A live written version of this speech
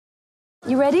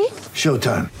You ready?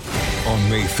 Showtime. On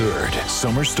May 3rd,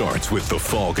 summer starts with The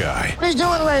Fall Guy. Let's do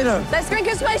it later. Let's drink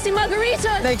a spicy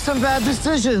margarita. Make some bad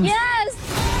decisions. Yes!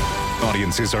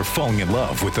 Audiences are falling in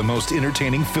love with the most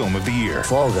entertaining film of the year.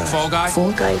 Fall Guy. Fall Guy?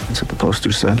 Fall guy. That's what the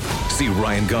poster said. See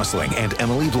Ryan Gosling and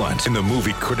Emily Blunt in the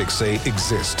movie critics say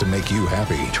exists to make you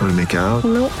happy. Trying to make it out?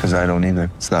 Nope. Because I don't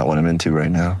either. It's not what I'm into right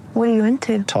now. What are you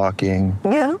into? Talking.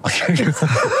 Yeah.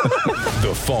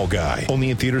 The Fall Guy.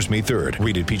 Only in theaters May 3rd.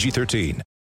 Rated PG-13.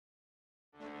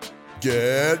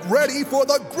 Get ready for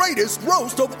the greatest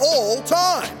roast of all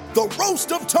time. The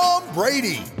Roast of Tom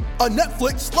Brady. A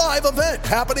Netflix live event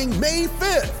happening May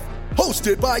 5th.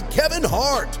 Hosted by Kevin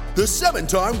Hart. The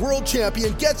 7-time world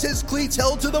champion gets his cleats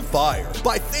held to the fire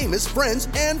by famous friends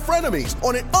and frenemies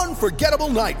on an unforgettable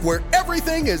night where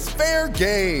everything is fair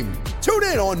game. Tune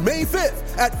in on May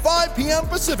 5th at 5 p.m.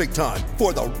 Pacific time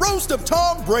for the Roast of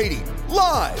Tom Brady.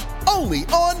 Live only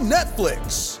on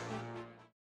Netflix.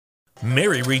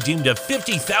 Mary redeemed a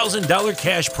 $50,000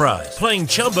 cash prize playing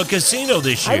Chumba Casino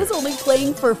this year. I was only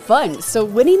playing for fun, so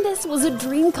winning this was a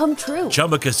dream come true.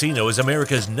 Chumba Casino is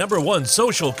America's #1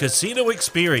 social casino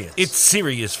experience. It's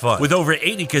serious fun. With over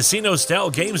 80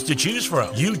 casino-style games to choose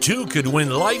from, you too could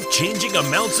win life-changing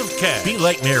amounts of cash. Be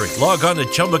like Mary. Log on to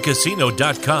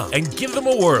ChumbaCasino.com and give them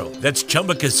a whirl. That's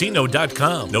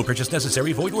ChumbaCasino.com. No purchase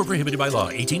necessary. Void or prohibited by law.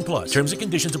 18+. Terms and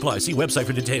conditions apply. See website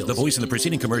for details. The voice in the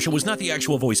preceding commercial was not the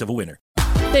actual voice of a winner.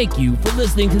 Thank you for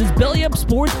listening to this Belly Up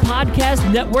Sports Podcast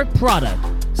Network product.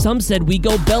 Some said we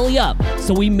go belly up,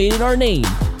 so we made it our name,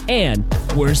 and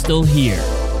we're still here.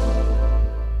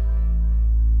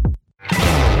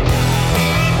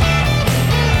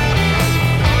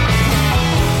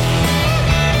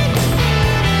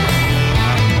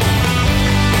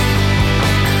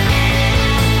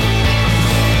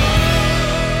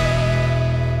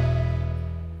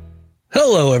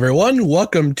 Hello, everyone.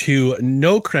 Welcome to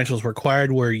No Credentials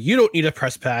Required, where you don't need a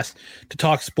press pass to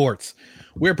talk sports.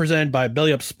 We're presented by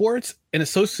Belly Up Sports, an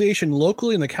association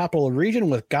locally in the capital region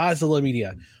with Godzilla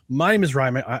Media. My name is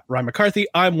Ryan McCarthy.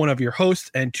 I'm one of your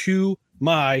hosts, and to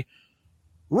my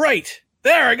right,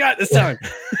 there, I got it this time.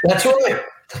 That's right.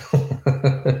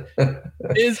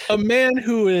 Is a man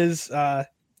who is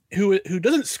who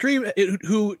doesn't scream,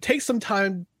 who takes some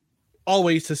time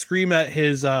always to scream at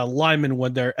his linemen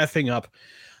when they're effing up.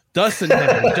 Dustin,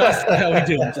 Dustin, how are we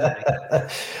doing today?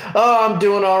 Oh, I'm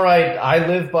doing all right. I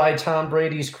live by Tom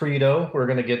Brady's credo. We're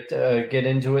going to get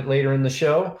into it later in the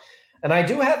show. And I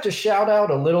do have to shout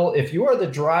out a little. If you are the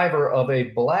driver of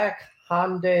a black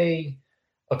Honda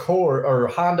Accord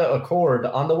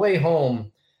on the way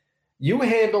home, you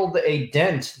handled a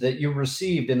dent that you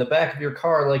received in the back of your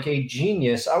car like a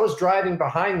genius. I was driving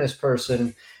behind this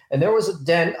person, and there was a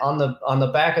dent on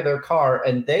the back of their car,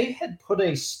 and they had put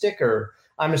a sticker,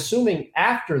 I'm assuming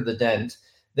after the dent,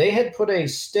 they had put a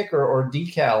sticker or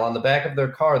decal on the back of their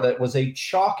car that was a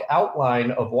chalk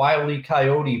outline of Wile E.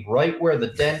 Coyote right where the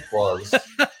dent was.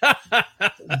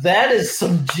 That is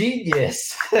some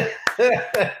genius.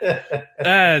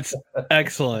 That's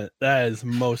excellent. That is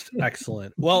most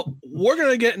excellent. Well, we're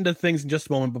going to get into things in just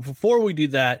a moment, but before we do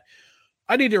that,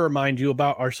 I need to remind you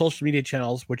about our social media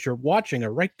channels, which you're watching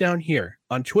are right down here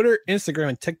on Twitter, Instagram,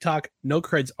 and TikTok. No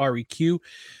Creds REQ,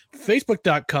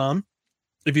 Facebook.com.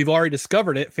 If you've already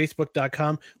discovered it,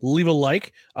 Facebook.com, leave a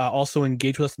like. Also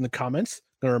engage with us in the comments.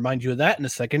 I'm going to remind you of that in a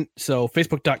second. So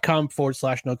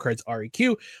Facebook.com/No Creds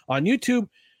REQ. On YouTube,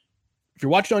 if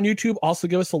you're watching on YouTube, also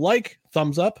give us a like,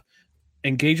 thumbs up.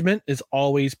 Engagement is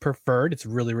always preferred. It's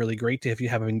really, really great if you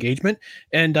have engagement.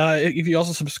 And if you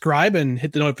also subscribe and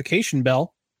hit the notification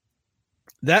bell,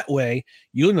 that way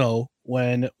you'll know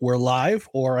when we're live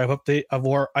or I've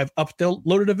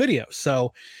uploaded a video.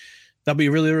 So that'll be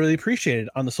really, really appreciated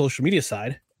on the social media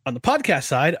side. On the podcast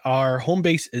side, our home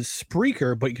base is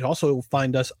Spreaker, but you can also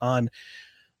find us on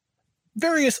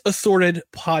various assorted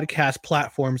podcast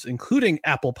platforms, including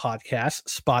Apple Podcasts,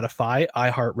 Spotify,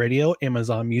 iHeartRadio,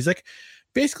 Amazon Music.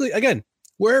 Basically, again,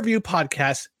 wherever you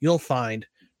podcast, you'll find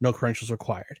No Credentials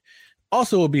Required.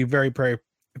 Also, it would be very, very,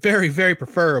 very, very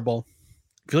preferable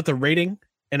if you let the rating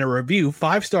and a review.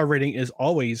 5-star rating is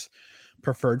always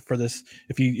preferred for this.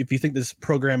 If you think this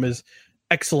program is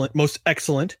excellent, most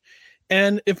excellent,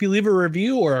 and if you leave a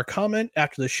review or a comment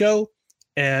after the show,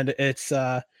 and it's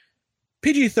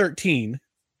PG-13,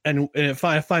 and if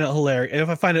I find it hilarious, and if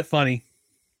I find it funny,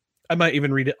 I might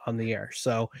even read it on the air.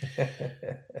 So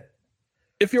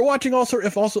if you're watching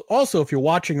if you're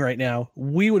watching right now,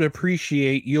 we would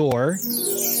appreciate your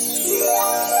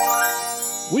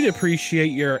We'd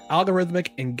appreciate your algorithmic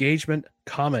engagement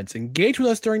comments. Engage with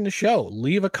us during the show.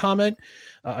 Leave a comment.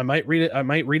 I might read it.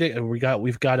 And we've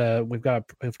got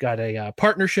a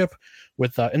partnership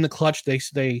with In the Clutch.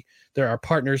 They're our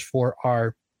partners for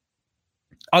our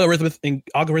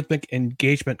algorithmic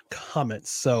engagement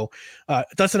comments. So,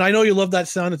 Dustin, I know you love that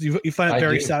sound. You find it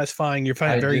very satisfying. You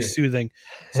find it very soothing.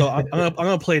 So I'm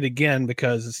gonna play it again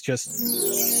because it's just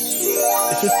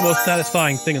the most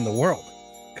satisfying thing in the world.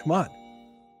 Come on.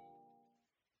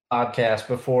 Podcast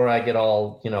before I get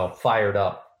all fired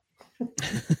up.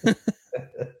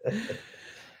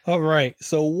 All right,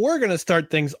 so we're gonna start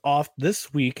things off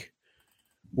this week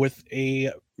with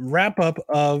a wrap up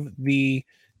of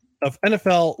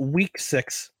NFL Week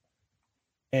 6,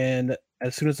 and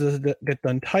as soon as I get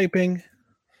done typing,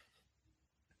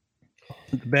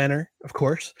 the banner, of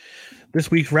course, this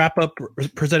week's wrap up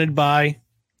presented by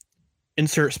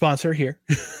insert sponsor here,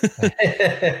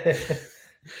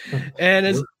 and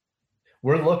as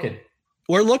we're looking.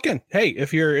 Hey,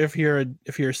 if you're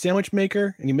a sandwich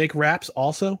maker and you make wraps,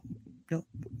 also,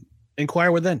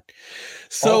 inquire within.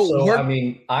 So also,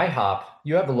 IHOP,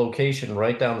 you have a location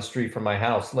right down the street from my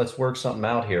house. Let's work something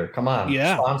out here. Come on,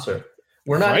 sponsor.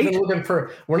 We're not even looking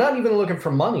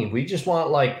for money. We just want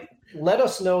let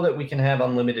us know that we can have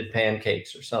unlimited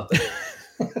pancakes or something.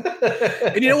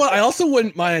 And you know what? I also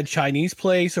wouldn't mind a Chinese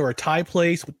place or a Thai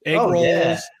place with egg rolls.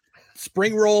 Yeah.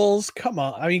 Spring rolls. Come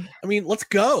on. I mean, let's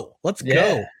go. Let's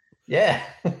go. Yeah.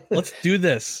 Let's do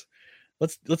this.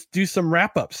 Let's do some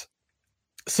wrap-ups.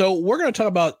 So we're going to talk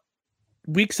about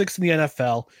Week 6 in the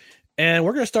NFL, and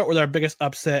we're going to start with our biggest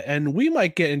upset. And we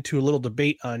might get into a little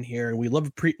debate on here. And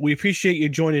we appreciate you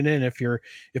joining in if you're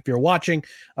watching.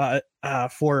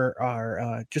 For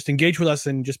our just engage with us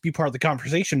and just be part of the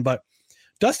conversation. But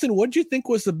Dustin, what did you think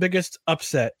was the biggest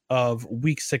upset of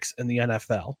Week 6 in the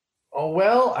NFL? Oh,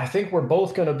 well, I think we're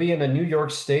both going to be in a New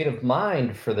York state of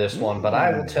mind for this one, but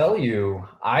I will tell you,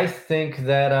 I think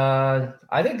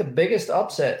the biggest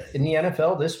upset in the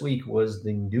NFL this week was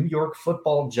the New York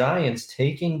Football Giants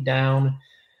taking down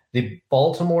the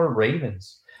Baltimore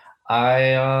Ravens.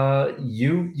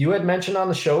 You had mentioned on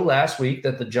the show last week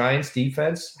that the Giants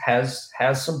defense has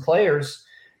some players.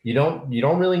 You don't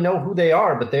really know who they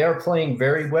are, but they are playing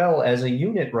very well as a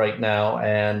unit right now,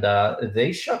 and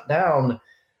they shut down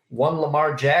one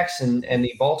Lamar Jackson and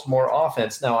the Baltimore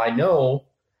offense. Now, I know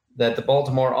that the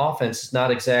Baltimore offense is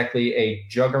not exactly a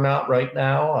juggernaut right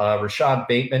now. Rashad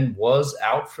Bateman was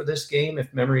out for this game,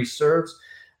 if memory serves.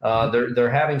 They're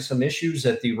having some issues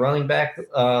at the running back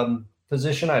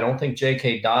position. I don't think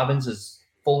J.K. Dobbins is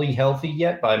fully healthy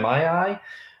yet by my eye.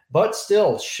 But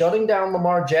still, shutting down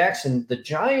Lamar Jackson, the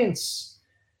Giants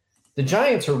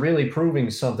are really proving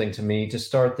something to me to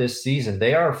start this season.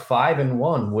 They are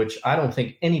 5-1, which I don't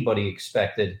think anybody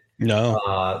expected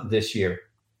this year.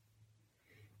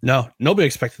 No, nobody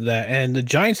expected that. And the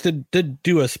Giants did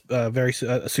do a very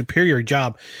superior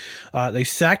job. They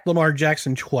sacked Lamar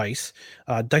Jackson twice.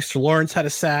 Dexter Lawrence had a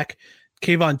sack.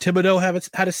 Kayvon Thibodeau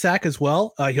had a sack as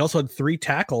well. He also had 3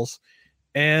 tackles.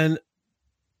 And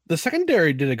the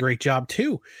secondary did a great job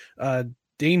too.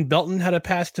 Dane Belton had a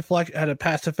pass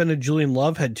defended. Julian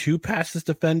Love had 2 passes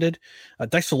defended.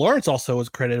 Dexter Lawrence also was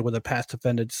credited with a pass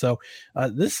defended. So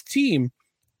this team,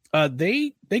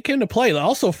 they came to play. They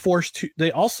also forced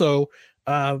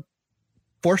a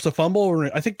fumble.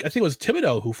 I think it was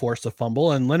Thibodeau who forced a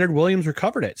fumble, and Leonard Williams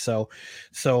recovered it. So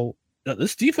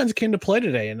this defense came to play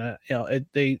today, and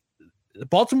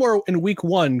Baltimore in Week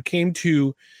 1 came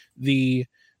to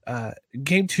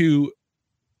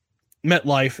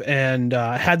MetLife and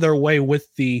had their way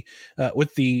with the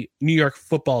New York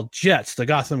Football Jets, the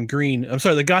Gotham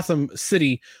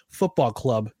City Football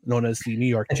Club, known as the New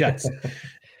York Jets.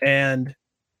 And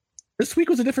this week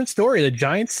was a different story. The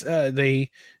Giants,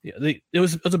 it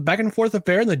was a back and forth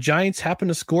affair, and the Giants happened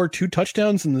to score 2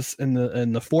 touchdowns in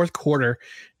the fourth quarter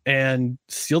and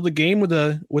sealed the game with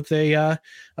a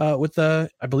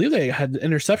I believe they had the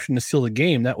interception to seal the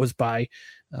game. That was by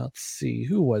let's see,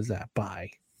 who was that by?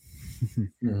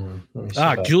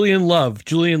 Julian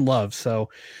Love. So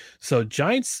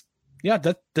Giants,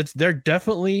 they're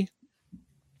definitely,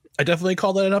 I definitely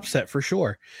call that an upset for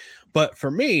sure. But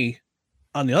for me,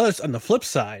 on the flip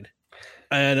side,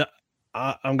 and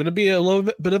I'm going to be a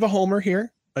little bit of a homer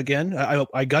here again.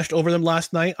 I gushed over them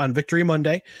last night on Victory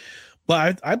Monday,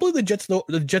 but I believe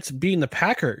the Jets beating the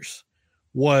Packers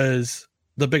was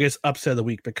the biggest upset of the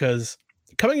week, because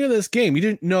coming into this game, you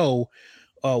didn't know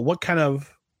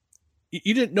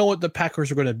you didn't know what the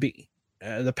Packers are going to be.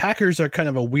 The Packers are kind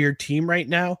of a weird team right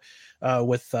now,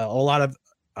 with a lot of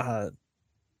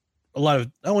a lot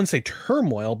of, I wouldn't say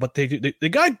turmoil, but they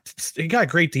got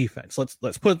great defense.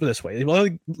 Let's put it this way. They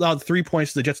only allowed 3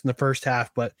 points to the Jets in the first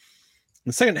half, but in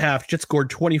the second half, Jets scored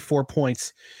 24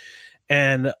 points.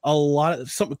 And a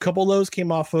couple of those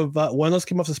came off of one of those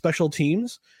came off of special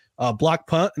teams, block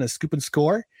punt and a scoop and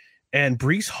score. And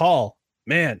Breece Hall,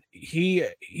 man,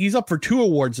 he's up for 2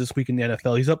 awards this week in the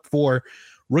NFL. He's up for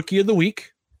Rookie of the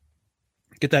Week,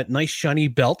 get that nice shiny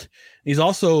belt. He's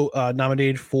also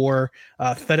nominated for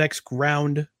FedEx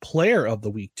Ground Player of the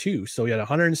Week too. So he had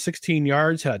 116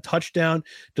 yards, had a touchdown,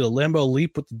 did a Lambeau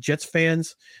leap with the Jets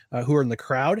fans who are in the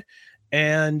crowd,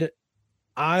 and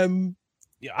I'm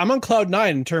on cloud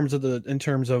 9 in terms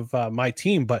of my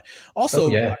team, but also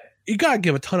you gotta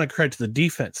give a ton of credit to the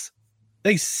defense.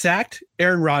 They sacked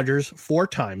Aaron Rodgers 4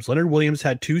 times. Leonard Williams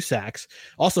had 2 sacks,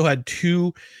 also had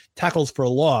 2 tackles for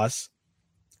loss,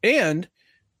 and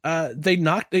they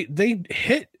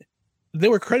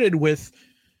were credited with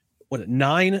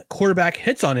 9 quarterback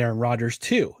hits on Aaron Rodgers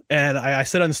too. And I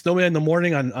said on Snowman in the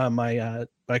Morning on my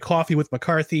coffee with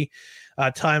McCarthy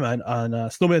time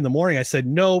on Snowman in the Morning, I said,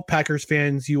 no, Packers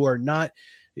fans, you are not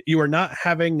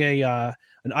having an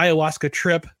ayahuasca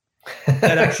trip.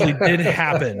 That actually did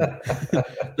happen.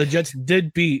 The Jets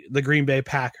did beat the Green Bay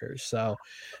Packers. So,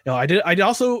 I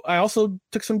also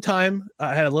took some time.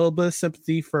 I had a little bit of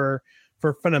sympathy for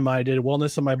a friend of mine. I did a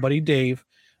wellness on my buddy Dave,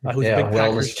 who's a big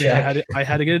Packers fan. I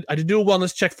had to do a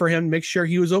wellness check for him, make sure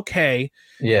he was okay.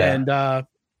 Yeah. And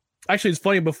actually, it's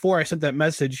funny. Before I sent that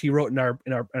message, he wrote in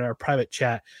our private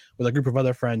chat with a group of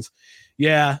other friends.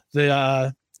 Yeah,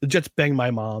 the Jets banged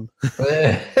my mom.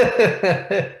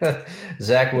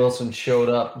 Zach Wilson showed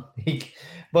up.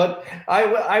 But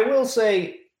I will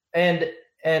say, and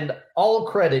all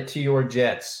credit to your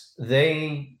Jets.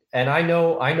 I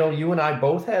know you and I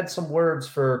both had some words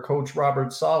for Coach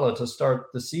Robert Saleh to start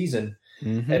the season.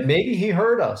 Mm-hmm. And maybe he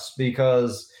heard us,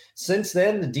 because since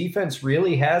then the defense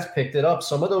really has picked it up.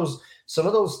 Some of those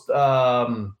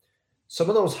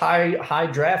high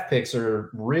draft picks are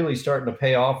really starting to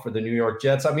pay off for the New York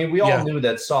Jets. I mean, we all knew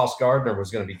that Sauce Gardner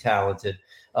was going to be talented.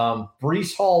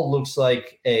 Breece Hall looks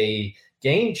like a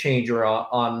game changer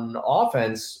on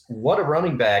offense. What a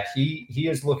running back he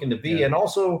is looking to be. Yeah. And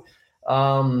also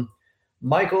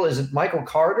Michael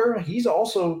Carter? He's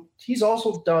also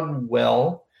done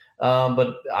well.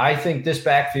 But I think this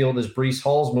backfield is Breece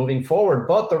Hall's moving forward.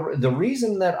 But the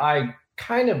reason that I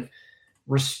kind of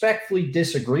respectfully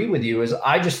disagree with you is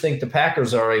I just think the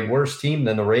Packers are a worse team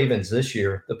than the Ravens this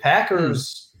year. The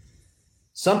Packers,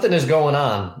 something is going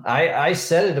on. I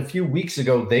said it a few weeks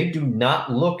ago. They do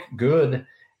not look good.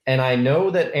 And I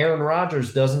know that Aaron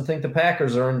Rodgers doesn't think the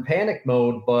Packers are in panic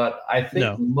mode, but I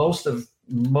think most of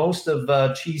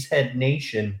Cheesehead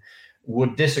Nation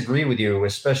would disagree with you,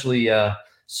 especially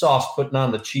Sauce putting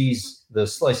on the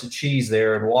slice of cheese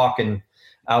there and walking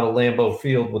out of Lambeau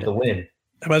Field with the win.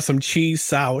 How about some cheese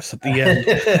sauce at the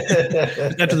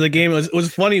end? After the game, it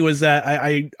was funny was that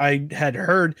I had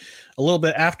heard a little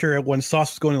bit after when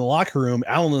Sauce was going in the locker room,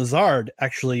 Allen Lazard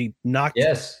actually knocked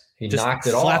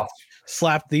it off.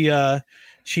 Slapped the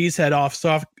cheese head off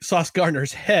Sauce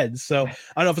Gardner's head. So I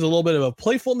don't know if it's a little bit of a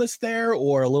playfulness there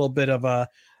or a little bit of a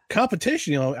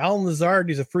competition. Allen Lazard,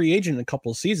 he's a free agent in a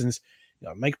couple of seasons.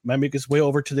 Might make his way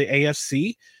over to the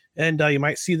AFC. And you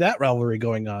might see that rivalry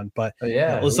going on, but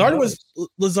Lazard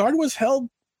was held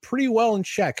pretty well in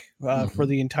check for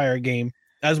the entire game,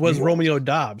 as was Romeo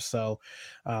Doubs. So,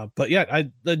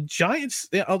 the Giants.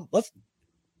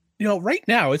 Right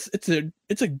now it's a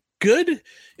good.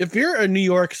 If you're a New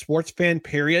York sports fan,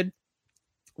 period,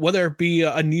 whether it be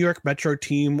a New York Metro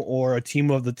team or a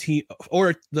team of the team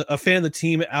or a fan of the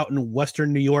team out in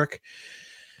Western New York.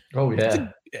 Oh yeah.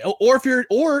 Or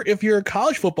if you're a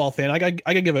college football fan, I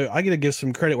gotta give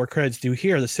some credit where credit's due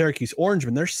here. The Syracuse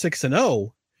Orangemen, they're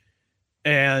 6-0,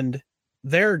 and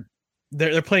they're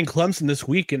playing Clemson this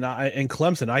week, and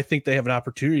Clemson, I think they have an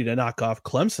opportunity to knock off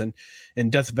Clemson in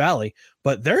Death Valley,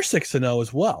 but they're 6-0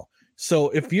 as well. So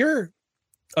if you're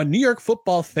a New York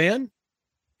football fan,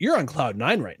 you're on cloud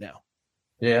 9 right now.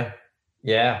 Yeah.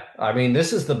 I mean,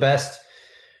 this is the best.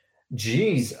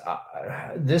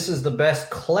 This is the best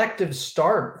collective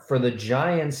start for the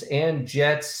Giants and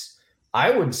Jets.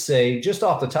 I would say, just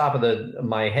off the top of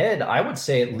my head, I would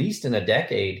say at least in a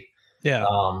decade. Yeah.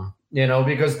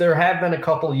 Because there have been a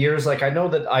couple years. Like I know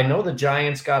the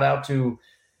Giants got out to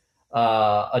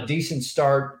a decent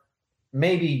start,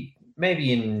 maybe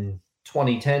in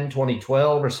 2010,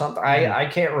 2012 or something. I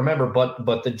can't remember,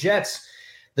 but the Jets,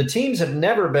 the teams have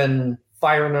never been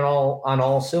firing on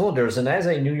all cylinders. And as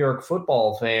a New York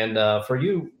football fan, for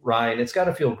you, Ryan, it's got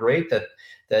to feel great that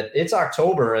it's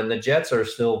October and the Jets are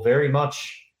still very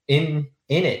much in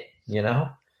it, you know?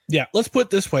 Yeah, let's put it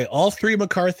this way. All three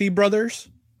McCarthy brothers,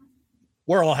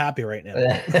 we're all happy right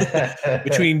now.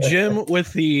 Between Jim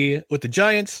with the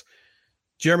Giants,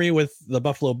 Jeremy with the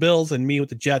Buffalo Bills, and me with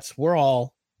the Jets, we're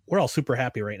all super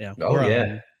happy right now.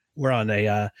 Oh, We're on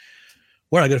a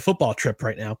good football trip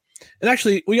right now. And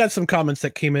actually, we got some comments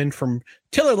that came in from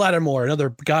Taylor Lattimore,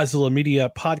 another Godzilla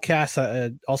Media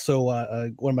podcast,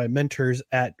 also one of my mentors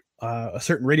at a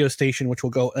certain radio station, which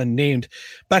will go unnamed.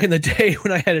 Back in the day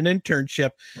when I had an internship,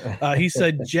 he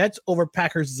said Jets over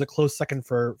Packers is a close second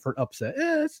for an upset.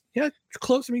 It's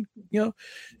close. I mean,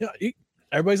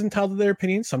 everybody's entitled to their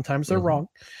opinion. Sometimes they're wrong.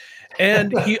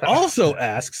 And he also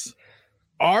asks,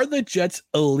 are the Jets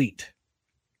elite?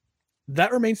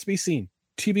 That remains to be seen.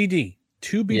 TBD,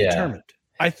 to be determined.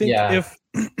 I think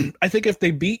if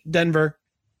they beat Denver,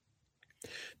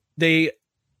 they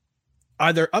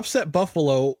either upset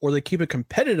Buffalo or they keep it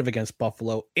competitive against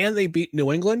Buffalo and they beat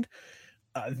New England,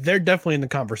 they're definitely in the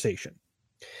conversation.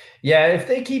 Yeah, if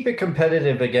they keep it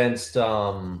competitive against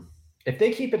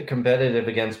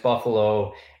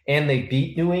Buffalo and they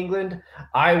beat New England,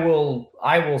 I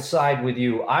will side with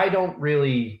you. I don't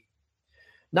really,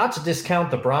 not to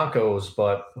discount the Broncos,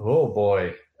 but oh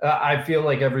boy, I feel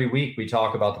like every week we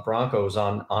talk about the Broncos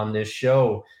on this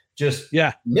show. Just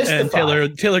mystified.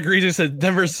 And Taylor Greaser said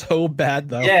Denver's so bad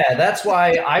though. Yeah, that's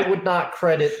why I would not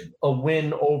credit a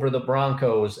win over the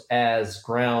Broncos as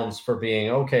grounds for being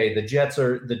okay. The Jets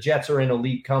are in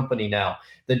elite company now.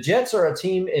 The Jets are a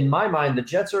team, in my mind, the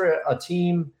Jets are a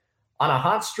team on a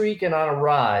hot streak and on a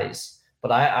rise.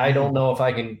 But I don't know if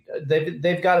I can.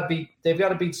 They've got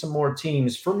to beat some more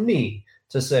teams for me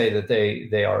to say that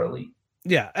they are elite.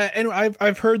 Yeah, and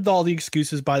I've heard all the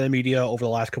excuses by the media over the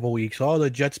last couple of weeks. Oh, the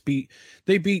Jets beat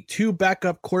two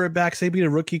backup quarterbacks. They beat a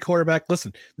rookie quarterback.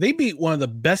 Listen, they beat one of the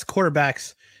best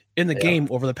quarterbacks in the game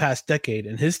over the past decade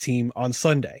and his team on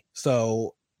Sunday.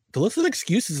 So the list of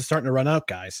excuses is starting to run out,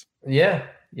 guys. Yeah,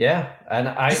 and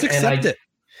I just accept it.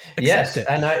 Yes, it.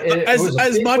 And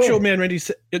as Macho Man Randy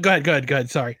said, go ahead.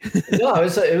 Sorry. No,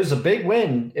 it was a big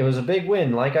win. It was a big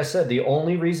win. Like I said, the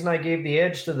only reason I gave the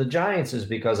edge to the Giants is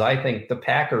because I think the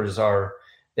Packers are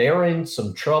in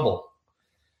some trouble.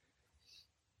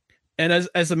 And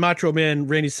as the Macho Man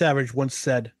Randy Savage once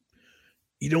said,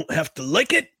 you don't have to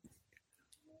like it,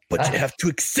 but you have to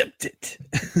accept it.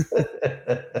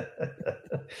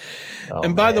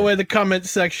 And by the way, the comment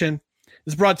section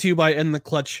is brought to you by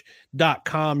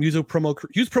InTheClutch.com. Use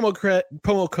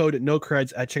promo code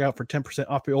NOCREDS at checkout for 10%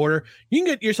 off your order. You can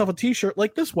get yourself a t-shirt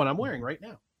like this one I'm wearing right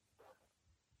now.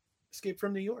 Escape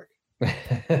from New York.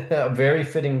 A very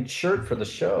fitting shirt for the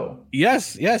show.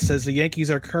 Yes. As the Yankees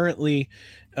are currently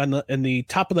in the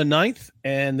top of the ninth,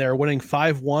 and they're winning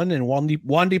 5-1, and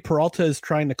Wandy Peralta is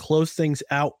trying to close things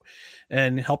out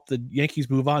and help the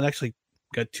Yankees move on. Actually,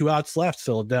 got 2 outs left.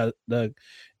 So the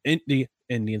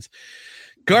Indians.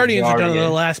 Guardians are down to the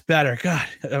last batter. God,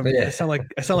 I sound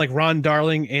like Ron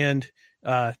Darling and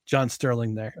John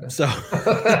Sterling there. So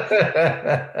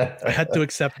I had to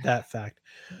accept that fact.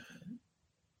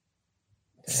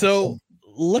 So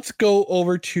let's go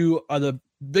over to the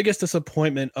biggest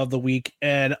disappointment of the week,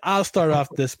 and I'll start off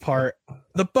this part.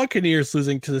 The Buccaneers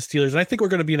losing to the Steelers, and I think we're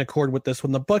going to be in accord with this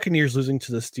one. The Buccaneers losing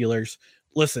to the Steelers.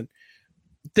 Listen,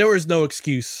 there was no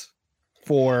excuse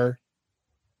for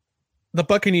the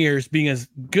Buccaneers being as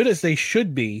good as they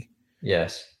should be.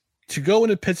 Yes. To go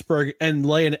into Pittsburgh and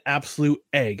lay an absolute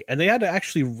egg. And they had to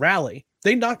actually rally.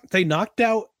 They knocked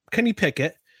out Kenny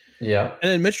Pickett. Yeah.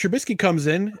 And then Mitch Trubisky comes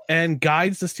in and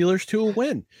guides the Steelers to a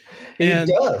win. He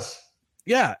does.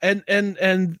 Yeah. And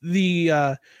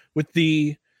the with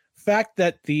the fact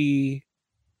that the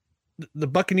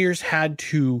Buccaneers had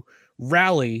to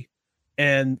rally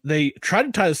and they tried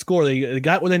to tie the score. They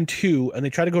got within 2 and they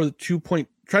tried to go to the 2-point.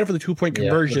 Tried for the 2-point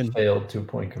conversion. Yeah, failed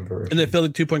 2-point conversion. And they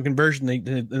failed the 2-point conversion.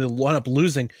 They wound up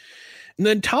losing. And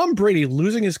then Tom Brady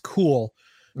losing his cool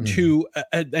to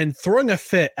and throwing a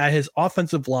fit at his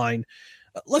offensive line.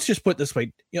 Let's just put it this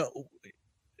way.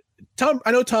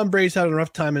 I know Tom Brady's having a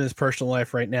rough time in his personal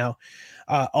life right now.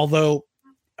 Although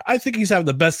I think he's having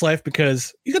the best life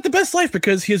because he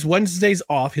has Wednesdays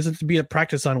off. He has to be at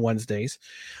practice on Wednesdays.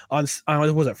 On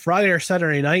was it Friday or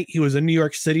Saturday night? He was in New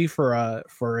York City for a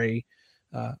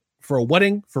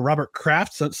wedding for Robert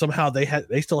Kraft. So somehow they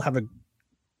still have a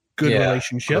good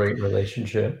relationship. Great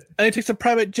relationship. And he takes a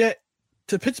private jet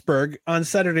to Pittsburgh on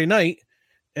Saturday night,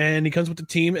 and he comes with the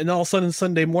team. And all of a sudden,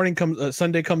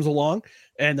 Sunday comes along,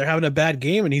 and they're having a bad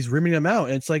game, and he's rimming them out.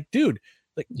 And it's like, dude,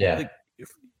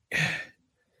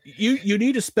 you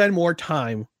need to spend more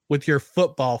time with your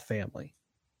football family.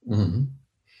 Mm-hmm.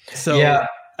 So that's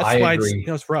why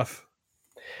it's rough.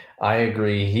 I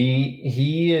agree.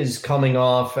 He is coming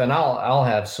off, and I'll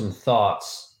have some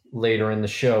thoughts later in the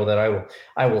show that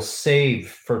I will save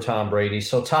for Tom Brady.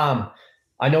 So Tom,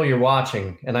 I know you're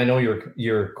watching, and I know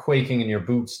you're quaking in your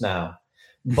boots now.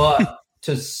 But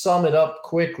to sum it up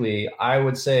quickly, I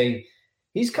would say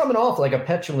he's coming off like a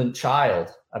petulant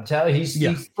child. I'm telling you,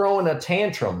 he's throwing a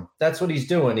tantrum. That's what he's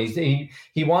doing. He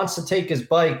wants to take his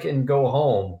bike and go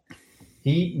home.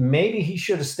 Maybe he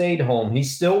should have stayed home. He's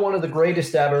still one of the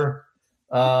greatest ever.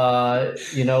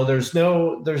 There's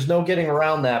no getting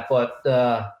around that. But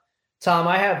Tom,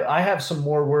 I have some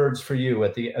more words for you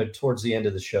at the towards the end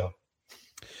of the show.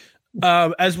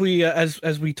 As we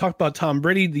talked about Tom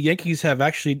Brady, the Yankees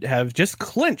have just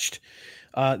clinched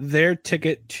their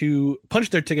ticket to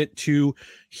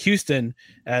Houston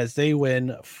as they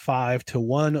win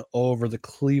 5-1 over the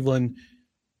Cleveland.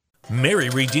 Mary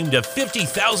redeemed a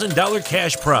 $50,000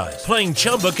 cash prize playing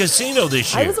Chumba Casino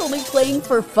this year. I was only playing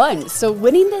for fun, so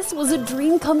winning this was a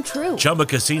dream come true. Chumba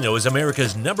Casino is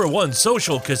America's #1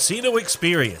 social casino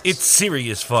experience. It's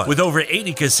serious fun. With over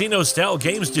 80 casino-style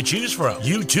games to choose from,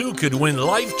 you too could win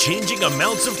life-changing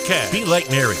amounts of cash. Be like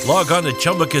Mary. Log on to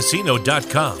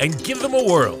ChumbaCasino.com and give them a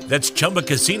whirl. That's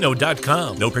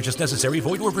ChumbaCasino.com. No purchase necessary.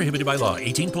 Void or prohibited by law.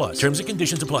 18+. Terms and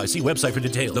conditions apply. See website for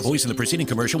details. The voice in the preceding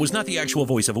commercial was not the actual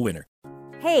voice of a winner.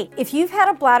 Hey, if you've had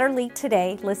a bladder leak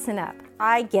today, listen up.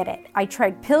 I get it. I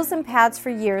tried pills and pads for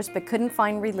years but couldn't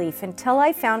find relief until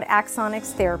I found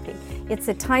Axonics Therapy. It's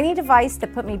a tiny device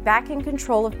that put me back in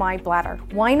control of my bladder.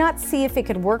 Why not see if it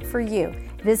could work for you?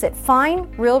 Visit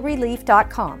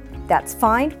findrealrelief.com. That's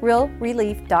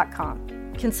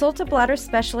findrealrelief.com. Consult a bladder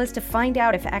specialist to find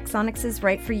out if Axonics is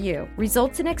right for you.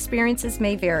 Results and experiences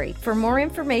may vary. For more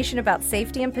information about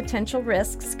safety and potential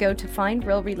risks, go to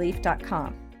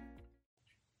findrealrelief.com.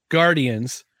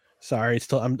 Guardians. Sorry,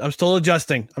 I'm still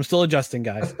adjusting. I'm still adjusting,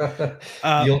 guys.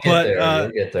 You'll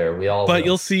get there. We all. But will.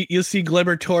 You'll see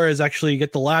Gleyber Torres actually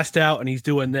get the last out, and he's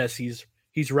doing this.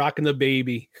 He's rocking the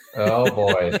baby. Oh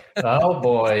boy. Oh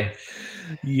boy.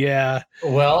 Yeah.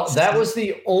 Well, that was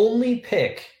the only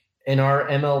pick in our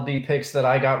MLB picks that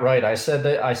I got right. I said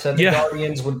the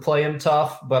Guardians would play him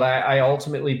tough, but I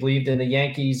ultimately believed in the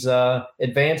Yankees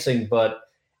advancing. But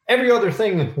every other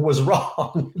thing was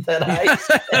wrong that I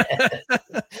said.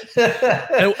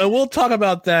 and we'll talk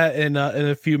about that in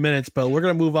a few minutes, but we're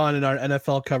going to move on in our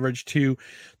NFL coverage to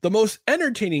the most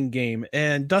entertaining game.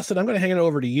 And Dustin, I'm going to hand it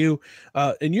over to you.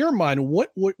 In your mind,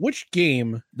 which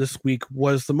game this week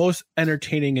was the most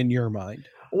entertaining in your mind?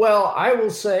 Well, I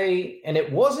will say, and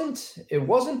it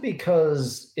wasn't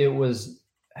because it was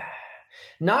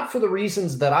not for the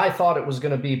reasons that I thought it was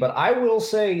going to be, but I will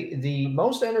say the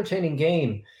most entertaining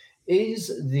game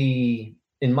in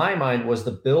my mind, was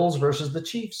the Bills versus the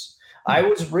Chiefs. I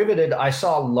was riveted. I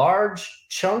saw large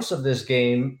chunks of this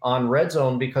game on Red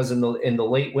Zone because in the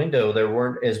late window, there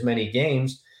weren't as many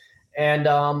games. And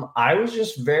I was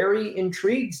just very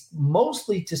intrigued,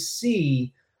 mostly to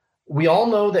see. We all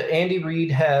know that Andy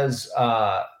Reid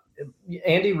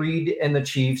and the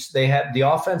Chiefs, they have the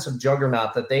offensive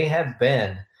juggernaut that they have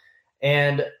been.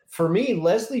 And for me,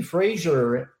 Leslie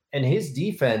Frazier and his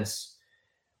defense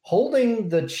holding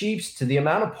the Chiefs to the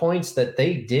amount of points that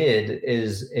they did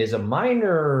is a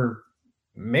minor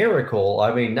miracle.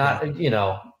 I mean,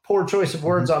 poor choice of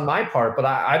words on my part, but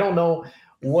I don't know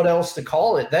what else to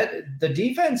call it. That the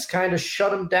defense kind of shut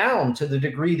them down to the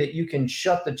degree that you can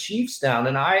shut the Chiefs down.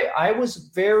 And I was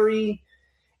very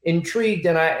intrigued,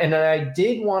 and I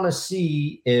did want to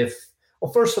see if,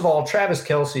 well, first of all, Travis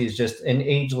Kelce is just an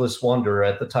ageless wonder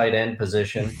at the tight end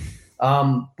position.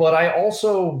 But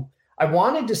I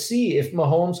wanted to see if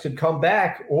Mahomes could come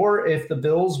back or if the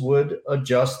Bills would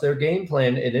adjust their game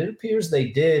plan. And it appears they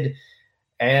did.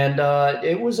 And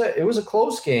it was a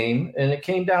close game, and it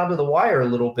came down to the wire a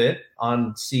little bit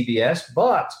on CBS.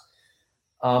 But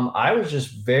I was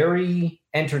just very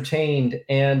entertained.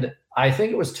 And I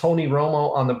think it was Tony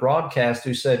Romo on the broadcast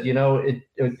who said,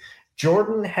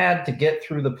 Jordan had to get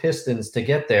through the Pistons to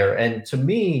get there. And to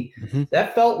me,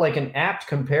 that felt like an apt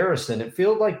comparison. It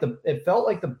felt like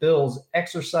the Bills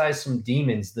exercised some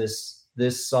demons this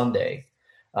Sunday.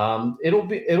 It'll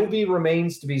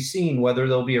remains to be seen whether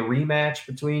there'll be a rematch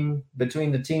between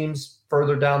the teams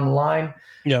further down the line.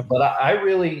 Yeah. But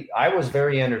I was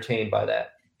very entertained by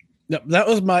that. No, that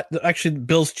was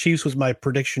Bills Chiefs was my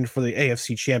prediction for the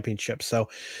AFC Championship. So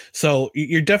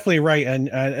you're definitely right, and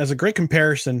as a great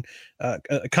comparison, a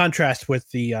contrast with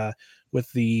the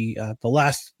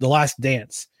last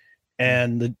dance,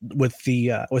 and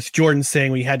with Jordan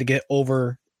saying we had to get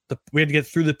through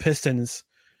the Pistons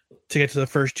to get to the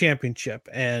first championship,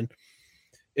 and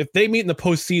if they meet in the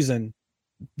postseason,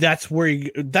 that's where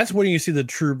you see the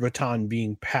true baton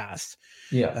being passed.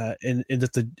 Yeah. And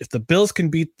if the Bills can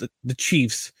beat the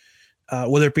Chiefs,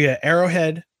 whether it be at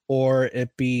Arrowhead or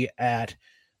it be at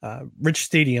Rich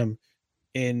Stadium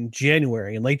in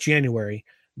late January,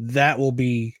 that will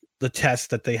be the test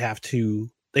that they have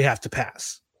to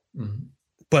pass. Mm-hmm.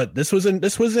 But this was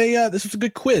a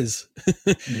good quiz.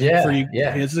 Yeah, for you.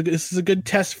 Yeah. This is a good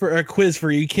test for a quiz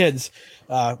for you kids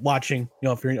watching.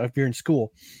 If you're in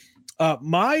school.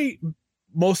 My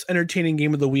most entertaining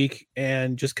game of the week,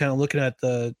 and just kind of looking at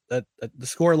the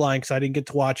score line, because I didn't get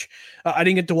to watch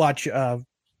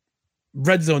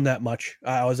Red Zone that much.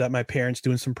 I was at my parents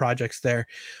doing some projects there,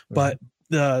 but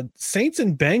the Saints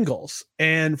and Bengals,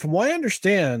 and from what I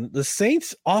understand, the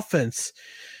Saints offense,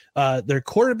 their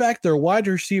quarterback, their wide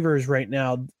receivers right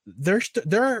now, they're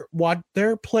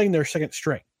playing their second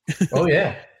string. Oh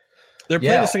yeah. They're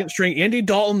playing the second string. Andy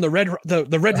Dalton, the red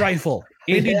rifle.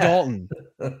 Andy Dalton.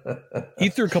 He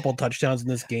threw a couple of touchdowns in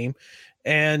this game,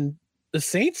 and the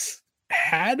Saints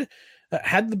had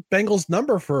the Bengals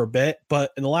number for a bit,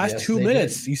 but in the last 2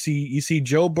 minutes, you see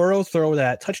Joe Burrow throw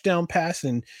that touchdown pass,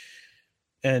 and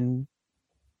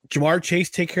Jamar Chase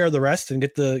take care of the rest and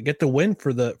get the win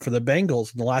for the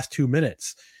Bengals in the last 2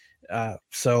 minutes.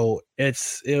 So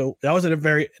that was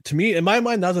to me, in my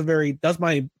mind, that was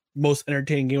my most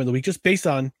entertaining game of the week, just based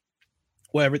on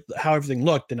how everything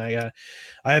looked. And I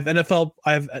have an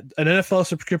NFL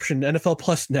subscription, NFL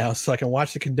Plus now, so I can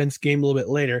watch the condensed game a little bit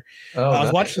later. I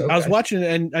was watching,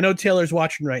 and I know Taylor's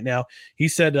watching right now. He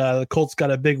said the Colts got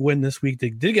a big win this week. They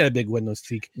did get a big win this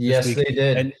week. Yes, they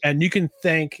did. And you can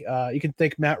thank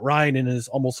Matt Ryan in his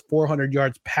almost 400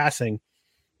 yards passing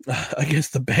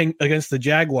against the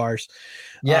Jaguars.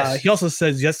 Yes. He also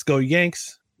says, "Yes, go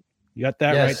Yanks." You got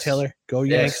that right, Taylor? Go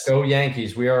Yanks. Yes, go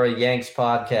Yankees. We are a Yanks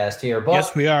podcast here. But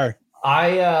yes, we are.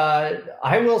 I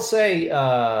will say,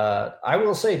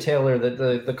 Taylor, that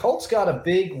the Colts got a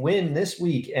big win this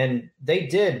week, and they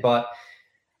did. But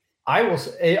I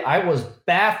was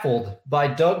baffled by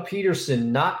Doug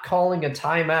Peterson not calling a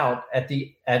timeout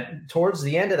towards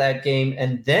the end of that game,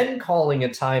 and then calling a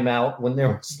timeout when there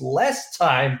was less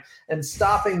time and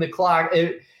stopping the clock.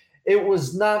 It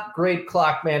was not great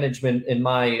clock management, in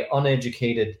my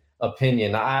uneducated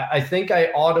opinion. I think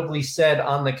I audibly said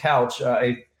on the couch,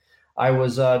 I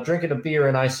was drinking a beer,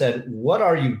 and I said, "What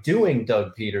are you doing,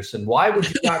 Doug Peterson? Why would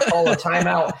you not call a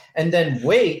timeout and then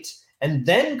wait and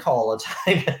then call a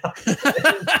timeout?"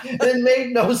 It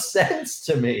made no sense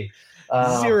to me.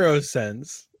 Zero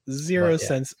sense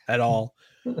at all.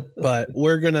 But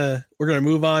we're gonna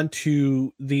move on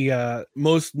to the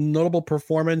most notable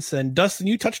performance, and Dustin,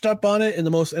 you touched up on it in the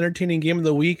most entertaining game of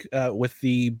the week with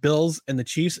the Bills and the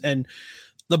Chiefs, and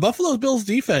the Buffalo Bills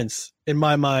defense, in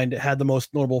my mind, had the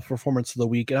most notable performance of the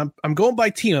week. And I'm going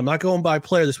by team. I'm not going by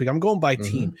player this week. I'm going by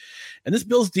team. And this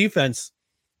Bills defense,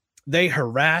 they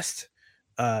harassed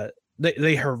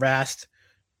they harassed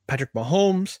Patrick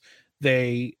Mahomes.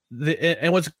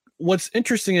 And what's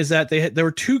interesting is that there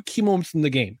were two key moments in the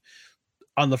game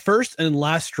on the first and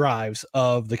last drives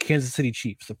of the Kansas City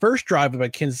Chiefs. The first drive of the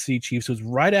Kansas City Chiefs was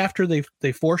right after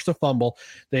they forced a fumble.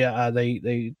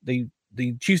 The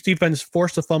Chiefs defense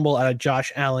forced a fumble out of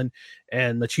Josh Allen,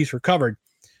 and the Chiefs recovered.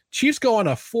 Chiefs go on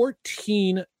a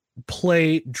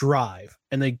 14-play drive,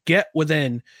 and they get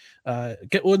within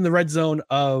the red zone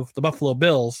of the Buffalo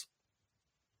Bills.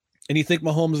 And you think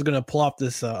Mahomes is going to pull off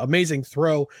this amazing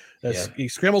throw. He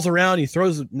scrambles around, he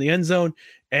throws in the end zone,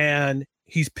 and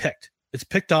he's picked. It's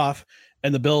picked off,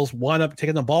 and the Bills wind up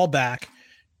taking the ball back.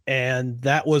 And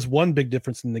that was one big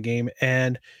difference in the game.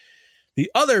 And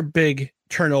the other big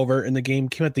turnover in the game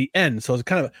came at the end. So it's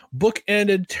kind of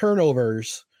bookended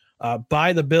turnovers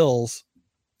by the Bills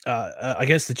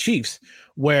against the Chiefs,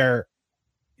 where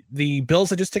the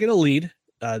Bills had just taken a lead.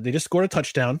 They just scored a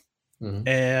touchdown.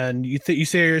 And you say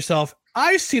to yourself,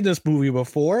 I've seen this movie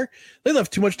before. They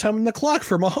left too much time on the clock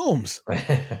for Mahomes.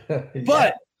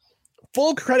 But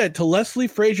full credit to Leslie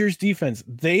Frazier's defense.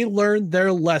 They learned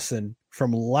their lesson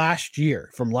from last year's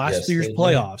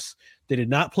playoffs. They did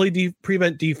not play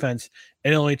prevent defense,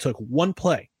 and it only took one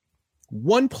play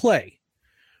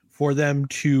for them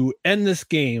to end this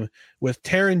game with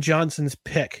Taron Johnson's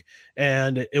pick.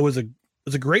 And it was a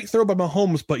great throw by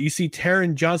Mahomes, but you see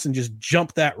Taron Johnson just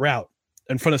jump that route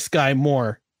in front of Sky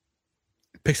Moore,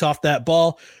 picks off that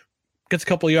ball, gets a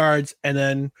couple yards, and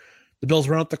then the Bills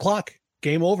run out the clock.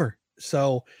 Game over.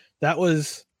 So that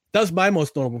was my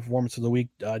most notable performance of the week.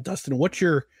 Dustin, what's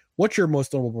your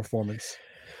most notable performance?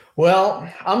 Well,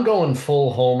 I'm going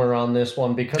full homer on this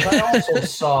one because I also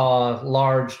saw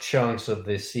large chunks of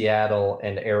the Seattle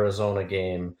and Arizona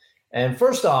game. And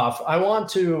first off, I want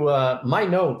to my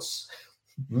notes.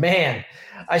 Man,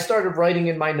 I started writing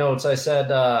in my notes. I said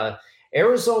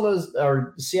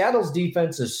Seattle's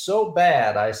defense is so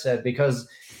bad. I said because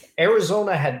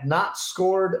Arizona had not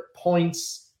scored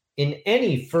points in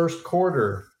any first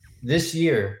quarter this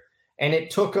year, and it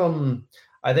took them,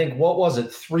 I think,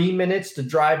 3 minutes to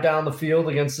drive down the field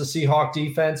against the Seahawk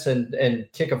defense and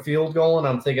kick a field goal. And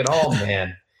I'm thinking, oh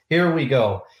man, here we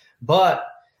go. But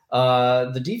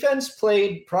the defense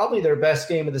played probably their best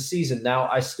game of the season. Now,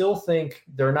 I still think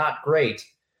they're not great,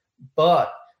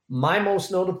 but my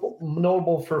most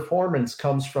notable performance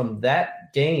comes from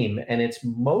that game, and it's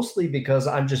mostly because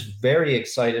I'm just very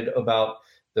excited about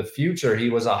the future. He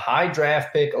was a high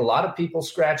draft pick. A lot of people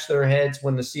scratched their heads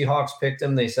when the Seahawks picked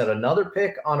him. They said another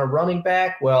pick on a running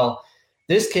back. Well,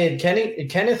 this kid,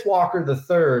 Kenneth Walker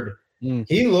III,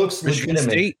 he looks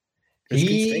legitimate.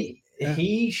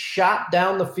 He shot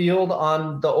down the field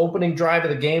on the opening drive of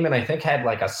the game, and I think had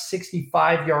like a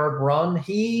 65-yard run.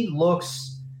 He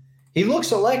looks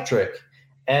electric,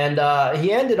 and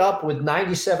he ended up with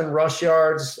 97 rush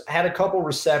yards, had a couple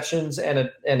receptions and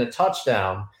a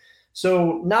touchdown.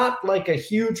 So not like a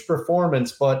huge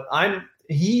performance, but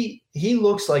he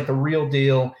looks like the real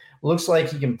deal. Looks like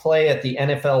he can play at the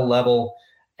NFL level.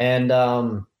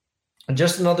 And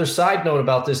just another side note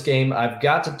about this game, I've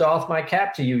got to doff my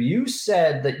cap to you. You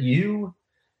said that you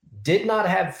did not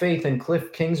have faith in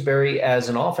Cliff Kingsbury as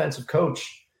an offensive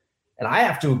coach. And I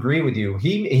have to agree with you.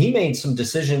 He made some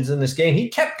decisions in this game. He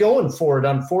kept going for it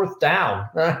on fourth down.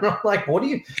 And I'm like,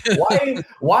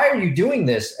 why are you doing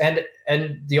this?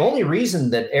 And the only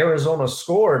reason that Arizona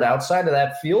scored outside of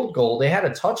that field goal, they had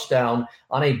a touchdown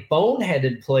on a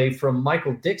boneheaded play from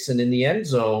Michael Dixon in the end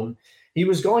zone. He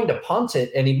was going to punt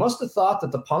it, and he must have thought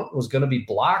that the punt was going to be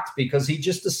blocked because he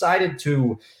just decided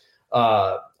to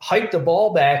hike the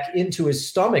ball back into his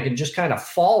stomach and just kind of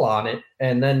fall on it.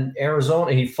 And then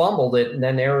he fumbled it, and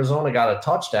then Arizona got a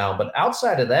touchdown. But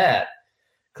outside of that,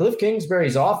 Cliff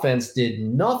Kingsbury's offense did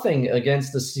nothing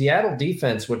against the Seattle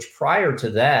defense, which prior to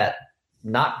that,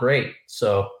 not great.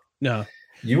 So no,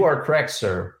 you are correct,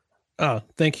 sir. Oh,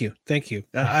 thank you. And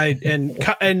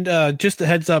just a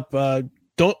heads up,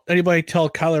 don't anybody tell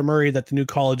Kyler Murray that the new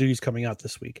Call of Duty is coming out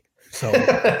this week. So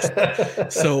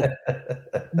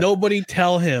nobody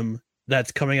tell him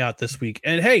that's coming out this week.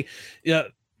 And hey,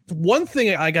 one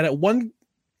thing I wouldn't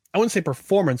say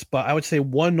performance, but I would say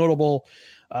one notable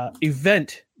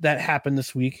event that happened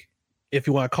this week, if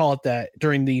you want to call it that,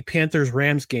 during the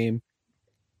Panthers-Rams game,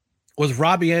 was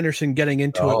Robbie Anderson getting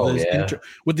into it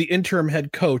with the interim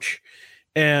head coach,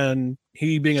 and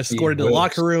he being escorted to the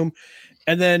locker room.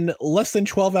 And then a little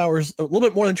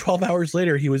bit more than 12 hours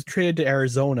later, he was traded to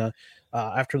Arizona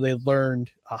after they learned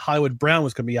Hollywood Brown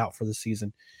was going to be out for the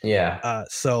season. Yeah.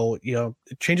 So,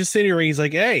 change of scenery. He's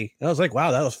like, hey, I was like, wow,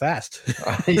 that was fast.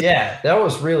 Yeah, that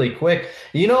was really quick.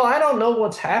 I don't know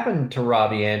what's happened to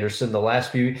Robbie Anderson the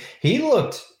last few. He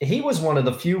was one of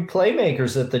the few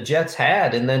playmakers that the Jets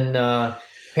had. And then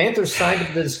Panthers signed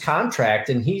him to this contract,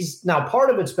 and he's now part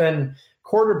of it's been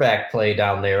quarterback play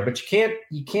down there, but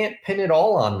you can't pin it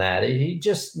all on that. He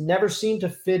just never seemed to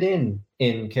fit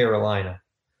in Carolina.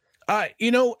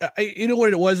 You know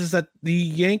what it was is that the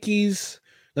Yankees,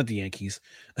 not the Yankees,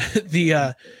 for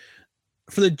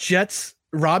the Jets,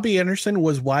 Robbie Anderson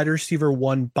was wide receiver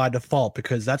 1 by default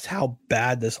because that's how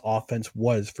bad this offense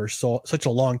was for such a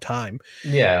long time.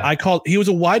 Yeah, he was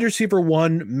a wide receiver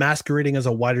 1 masquerading as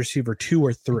a wide receiver 2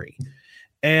 or 3.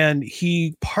 And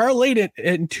he parlayed it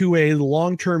into a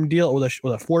long-term deal with a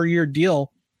 4-year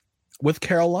deal with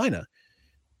Carolina.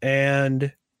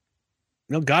 And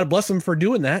God bless him for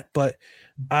doing that. But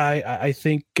I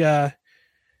think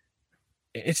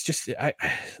it's just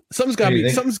something's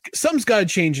got to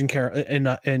change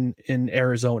in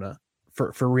Arizona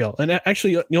for real. And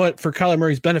actually, you know what? For Kyler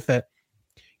Murray's benefit,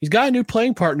 he's got a new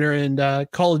playing partner in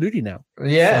Call of Duty now.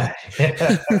 Yeah.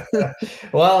 So.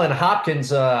 Well, and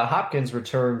Hopkins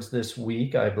returns this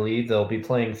week. I believe they'll be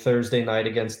playing Thursday night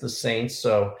against the Saints.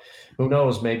 So who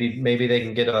knows? Maybe they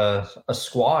can get a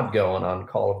squad going on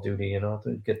Call of Duty. To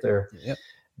get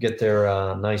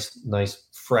their nice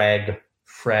frag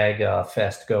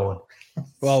fest going.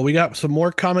 Well, we got some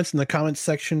more comments in the comments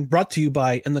section brought to you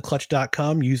by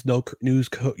InTheClutch.com. Use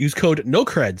code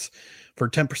NOCREDS for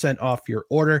 10% off your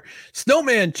order.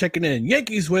 Snowman checking in.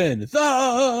 Yankees win.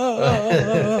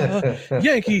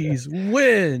 Yankees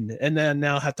win. And then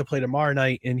now have to play tomorrow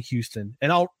night in Houston.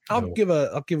 And I'll give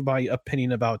my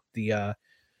opinion about the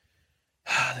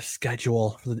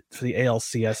schedule for the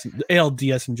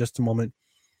ALDS in just a moment.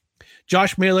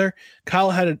 Josh Mailer,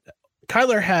 Kyle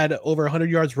Kyler had over 100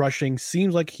 yards rushing.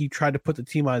 Seems like he tried to put the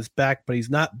team on his back, but he's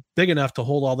not big enough to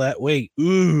hold all that weight.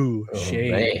 Ooh,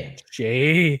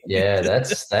 shade. Yeah,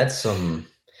 that's some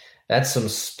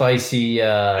spicy.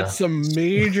 That's some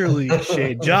major league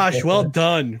shade. Josh, well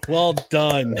done.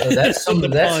 That's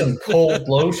some cold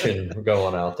lotion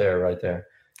going out there right there.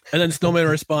 And then Snowman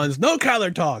responds, "No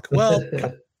Kyler talk." Well,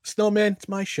 Snowman, it's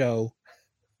my show.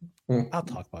 I'll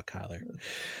talk about Kyler.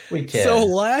 We can. So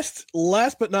last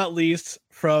but not least,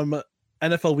 from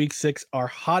NFL Week 6, our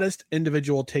hottest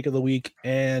individual take of the week.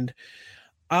 And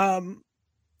Dustin,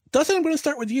 I'm going to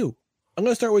start with you.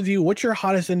 What's your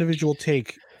hottest individual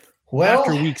take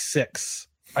after Week 6?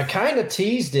 I kind of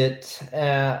teased it,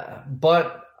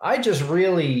 but I just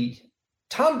really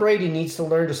Tom Brady needs to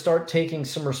learn to start taking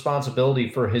some responsibility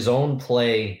for his own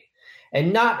play.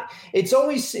 And it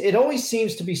always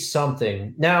seems to be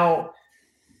something. Now,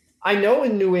 I know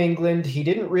in New England, he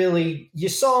didn't really, you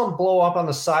saw him blow up on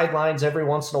the sidelines every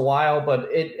once in a while, but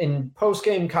in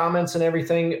post-game comments and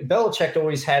everything, Belichick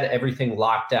always had everything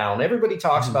locked down. Everybody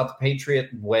talks about the Patriot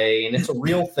way, and it's a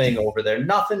real thing over there.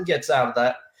 Nothing gets out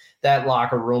of that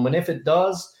locker room. And if it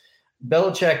does,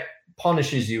 Belichick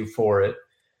punishes you for it.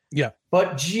 Yeah.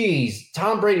 But geez,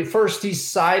 Tom Brady, first he's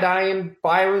side-eyeing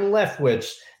Byron Leftwich.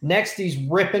 Next, he's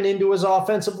ripping into his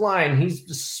offensive line. He's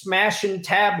smashing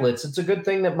tablets. It's a good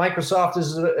thing that Microsoft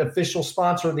is an official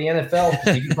sponsor of the NFL,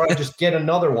 because you can probably just get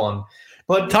another one.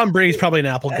 But Tom Brady's probably an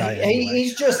Apple guy. Anyway.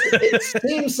 He's just, it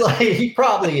seems like he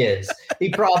probably is. He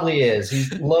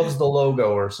loves the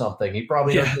logo or something. He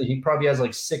probably has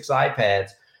like 6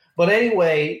 iPads. But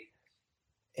anyway,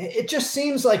 it just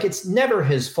seems like it's never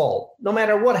his fault. No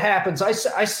matter what happens, I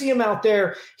see him out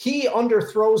there. He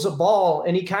underthrows a ball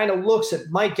and he kind of looks at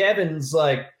Mike Evans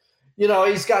like,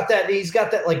 he's got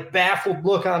that like baffled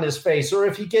look on his face. Or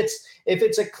if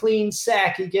it's a clean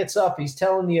sack, he gets up. He's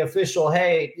telling the official,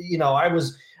 "Hey, I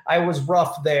was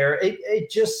rough there." It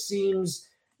just seems.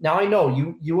 Now I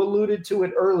know you alluded to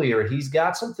it earlier. He's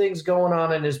got some things going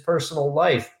on in his personal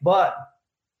life, but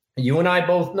you and I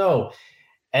both know,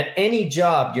 at any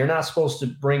job, you're not supposed to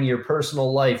bring your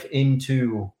personal life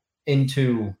into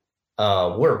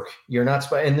work. You're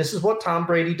not and this is what Tom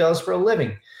Brady does for a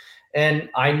living. And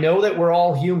I know that we're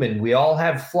all human. We all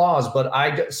have flaws, but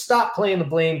stop playing the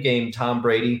blame game, Tom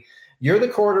Brady. You're the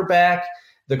quarterback.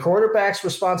 The quarterback's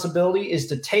responsibility is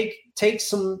to take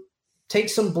some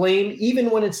blame, even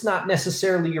when it's not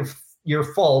necessarily your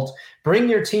fault. Bring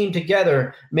your team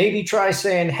together. Maybe try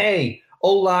saying, "Hey,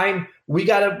 O-line, we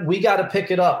gotta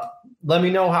pick it up. Let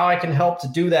me know how I can help to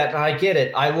do that." And I get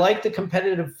it. I like the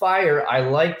competitive fire. I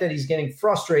like that he's getting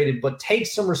frustrated, but take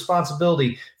some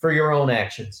responsibility for your own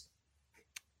actions.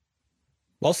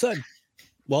 Well said.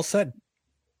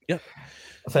 Yeah.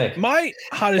 Thank you. My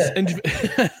hottest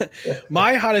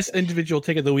individual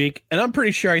take of the week, and I'm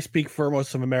pretty sure I speak for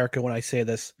most of America when I say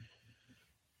this,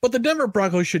 but the Denver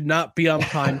Broncos should not be on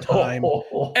prime time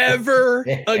ever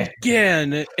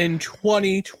again in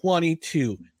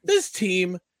 2022. This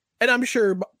team, and I'm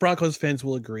sure Broncos fans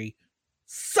will agree,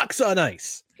 sucks on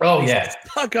ice. Oh, yeah.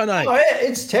 Suck on ice. Oh,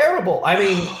 it's terrible. I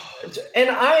mean, and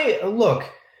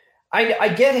I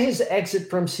get his exit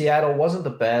from Seattle wasn't the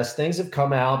best. Things have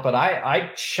come out, but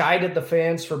I chided the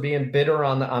fans for being bitter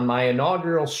on my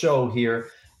inaugural show here.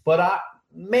 But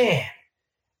it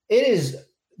is.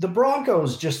 The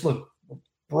Broncos just look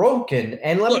broken.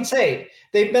 And let me say,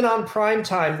 they've been on prime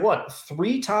time, what,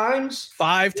 3 times?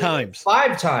 5 times.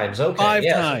 5 times. Okay. 5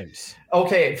 times.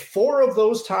 Okay. 4 of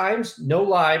those times, no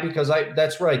lie, because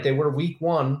that's right. They were week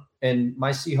 1 and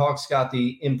my Seahawks got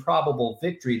the improbable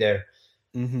victory there.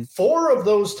 Mm-hmm. 4 of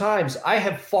those times I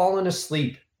have fallen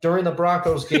asleep during the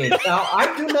Broncos game. Now,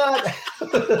 I do not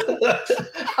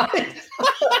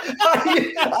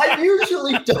I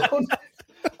usually don't.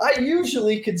 I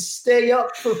usually can stay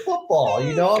up for football.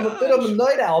 I'm a bit of a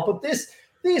night owl, but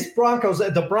these Broncos,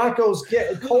 the Broncos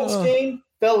Colts game,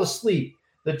 fell asleep.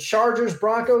 The Chargers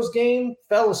Broncos game,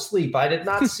 fell asleep. I did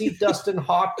not see Dustin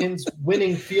Hopkins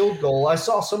winning field goal. I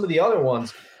saw some of the other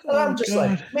ones. And I'm just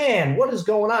like, man, what is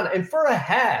going on? And for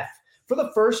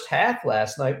the first half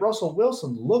last night, Russell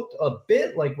Wilson looked a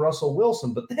bit like Russell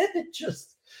Wilson, but then it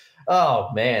just, oh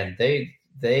man, they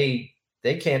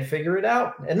can't figure it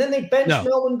out. And then they benched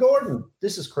Melvin Gordon.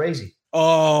 This is crazy.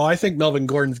 Oh, I think Melvin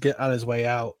Gordon's on his way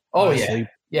out. Oh, honestly.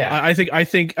 Yeah. I think,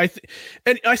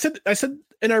 and I said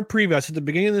in our preview, I said at the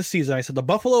beginning of the season, I said the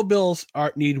Buffalo Bills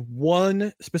need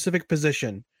one specific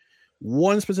position.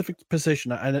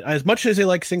 And as much as they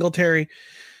like Singletary,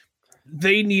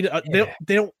 they need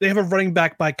they have a running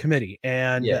back by committee.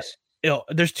 And yes,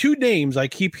 there's 2 names I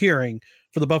keep hearing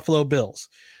for the Buffalo Bills.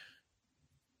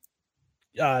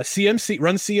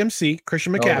 CMC,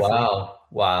 Christian McCaffrey. Oh,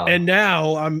 wow. And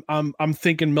now I'm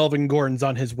thinking Melvin Gordon's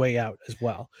on his way out as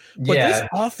well. But this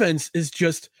offense is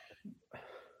just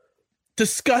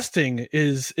disgusting,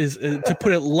 is to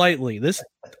put it lightly. This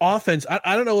offense,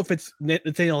 I don't know if it's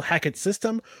Nathaniel Hackett's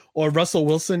system or Russell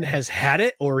Wilson has had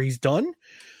it or he's done.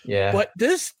 Yeah. But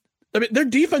their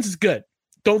defense is good.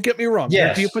 Don't get me wrong.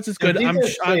 Yes. Their defense is good.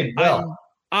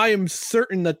 I am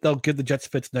certain that they'll give the Jets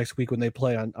fits next week when they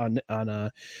play on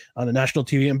the national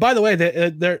TV. And by the way,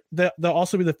 they'll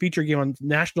also be the feature game on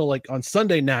national, like on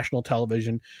Sunday national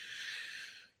television.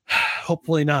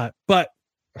 Hopefully not. But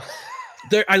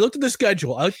I looked at the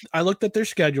schedule. I looked at their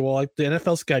schedule, like the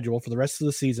NFL schedule for the rest of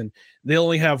the season. They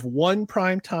only have one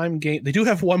primetime game. They do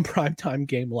have one primetime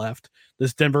game left.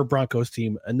 This Denver Broncos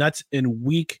team, and that's in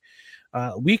week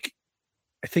I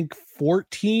think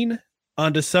 14.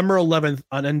 On December 11th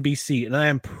on NBC, and I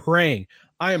am praying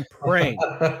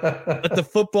that the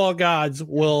football gods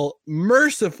will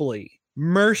mercifully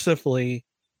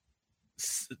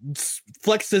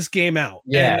flex this game out.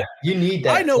 Yeah, and you need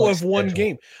that. I know of one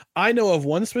game. I know of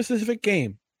one specific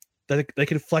game that they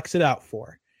can flex it out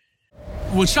for.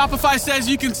 When Shopify says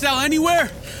you can sell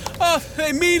anywhere, oh,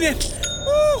 they mean it.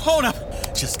 Woo, hold up.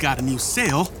 Just got a new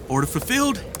sale. Order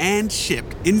fulfilled and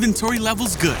shipped. Inventory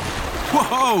levels good.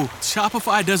 Whoa,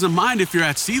 Shopify doesn't mind if you're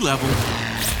at sea level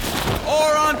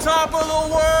or on top of the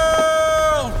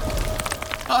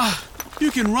world. You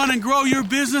can run and grow your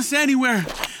business anywhere.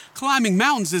 Climbing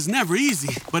mountains is never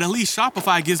easy, but at least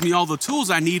Shopify gives me all the tools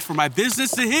I need for my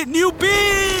business to hit new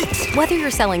peaks. Whether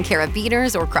you're selling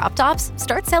carabiners or crop tops,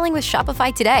 start selling with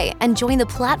Shopify today and join the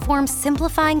platform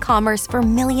simplifying commerce for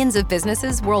millions of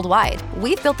businesses worldwide.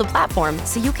 We've built the platform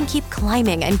so you can keep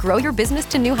climbing and grow your business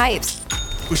to new heights.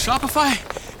 With Shopify,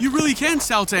 you really can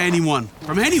sell to anyone,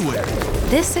 from anywhere.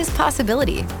 This is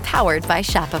Possibility, powered by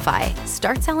Shopify.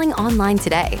 Start selling online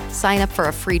today. Sign up for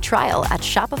a free trial at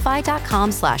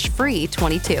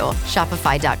shopify.com/free22.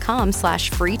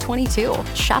 Shopify.com/free22.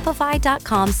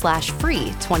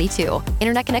 Shopify.com/free22.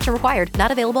 Internet connection required.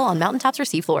 Not available on mountaintops or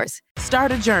seafloors.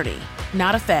 Start a journey,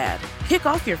 not a fad. Kick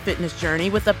off your fitness journey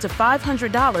with up to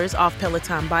 $500 off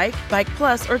Peloton Bike, Bike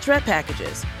Plus, or Tread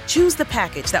packages. Choose the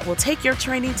package that will take your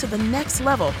training to the next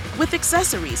level with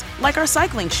accessories like our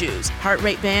cycling shoes, heart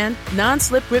rate band,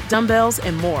 non-slip grip dumbbells,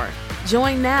 and more.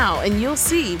 Join now and you'll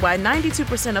see why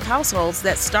 92% of households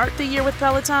that start the year with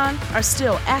Peloton are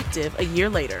still active a year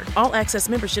later. All access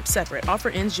membership separate.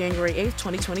 Offer ends January 8th,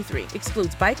 2023.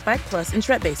 Excludes Bike, Bike Plus, and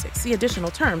Tread Basics. See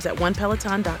additional terms at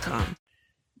onepeloton.com.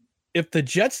 If the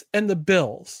Jets and the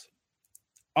Bills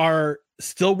are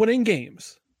still winning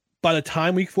games by the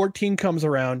time week 14 comes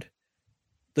around,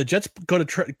 the Jets go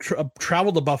to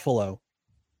travel to Buffalo,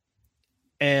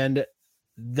 and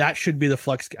that should be the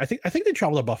flex. I think they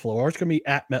travel to Buffalo, or it's going to be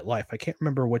at MetLife. I can't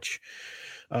remember which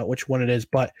one it is,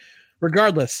 but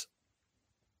regardless,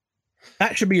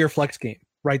 that should be your flex game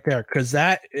right there. Because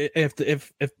that if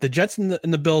the Jets and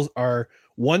the Bills are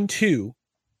 1-2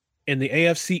 in the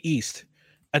AFC East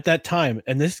at that time,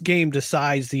 and this game is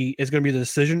going to be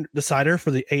the decider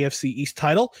for the AFC East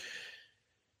title.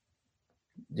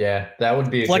 Yeah, that would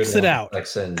be a flex good it one. out.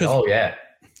 Oh yeah,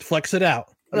 flex it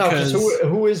out. No, because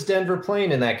who is Denver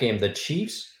playing in that game? The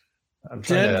Chiefs.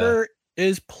 Denver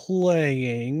is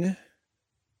playing.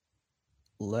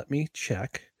 Let me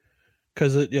check,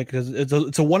 because it's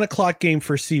a 1:00 game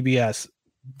for CBS.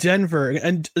 Denver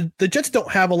and the Jets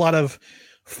don't have a lot of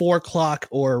 4:00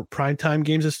 or primetime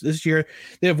games this year.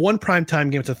 They have one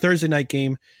primetime game. It's a Thursday night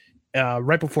game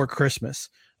right before Christmas.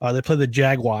 They play the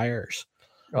Jaguars.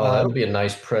 Oh, that would be a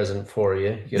nice present for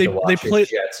you. You get to watch your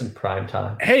Jets in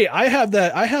primetime. Hey, I have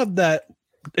that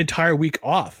entire week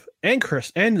off and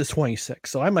the 26th,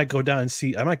 so I might go down and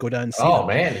see. Oh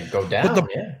man, you go down.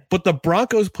 But the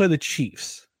Broncos play the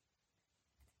Chiefs.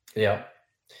 Yeah.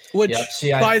 Which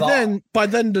by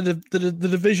then the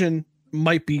division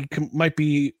might be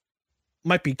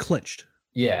clinched.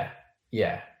 Yeah.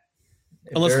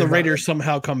 Unless the Raiders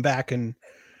somehow come back and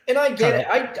I get it.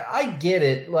 I get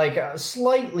it. Like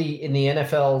slightly in the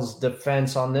NFL's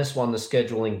defense on this one, the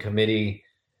scheduling committee,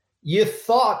 you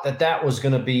thought that was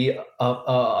going to be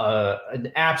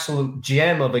an absolute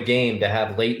gem of a game to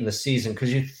have late in the season,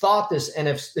 because you thought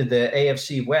the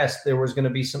AFC West, there was going to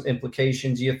be some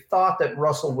implications. You thought that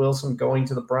Russell Wilson going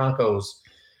to the Broncos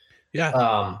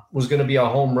was going to be a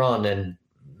home run, and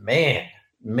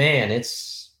man,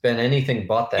 it's been anything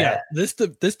but that. Yeah, this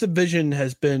division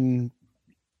has been.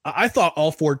 I thought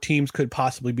all four teams could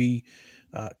possibly be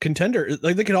contender.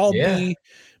 Like they could all be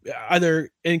either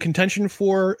in contention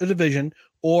for a division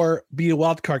or be a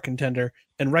wild card contender.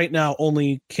 And right now,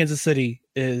 only Kansas City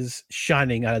is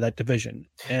shining out of that division.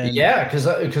 And yeah, because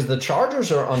the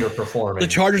Chargers are underperforming. The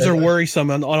Chargers are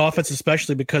worrisome on offense,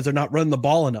 especially because they're not running the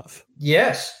ball enough.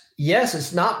 Yes,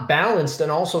 it's not balanced.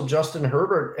 And also Justin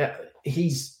Herbert,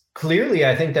 he's clearly,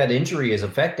 I think that injury is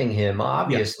affecting him,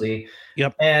 obviously.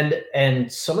 Yep.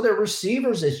 And some of their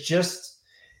receivers, it's just,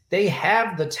 they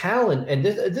have the talent. And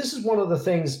this is one of the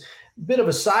things, bit of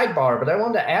a sidebar, but I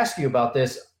wanted to ask you about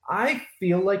this. I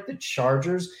feel like the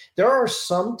Chargers, there are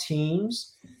some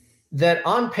teams that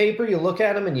on paper you look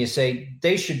at them and you say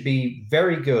they should be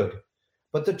very good.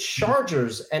 But the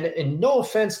Chargers, and no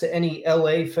offense to any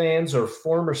LA fans or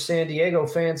former San Diego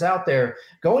fans out there,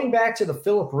 going back to the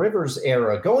Phillip Rivers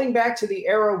era, going back to the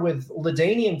era with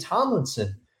LaDainian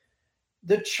Tomlinson,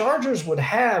 the Chargers would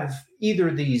have either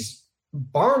these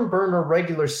barn burner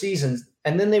regular seasons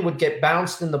and then they would get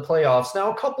bounced in the playoffs.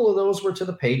 Now, a couple of those were to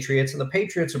the Patriots, and the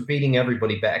Patriots were beating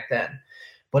everybody back then.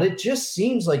 But it just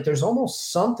seems like there's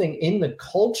almost something in the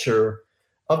culture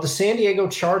of the San Diego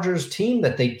Chargers team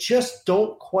that they just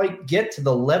don't quite get to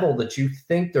the level that you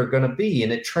think they're going to be.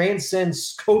 And it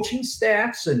transcends coaching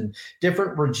staffs and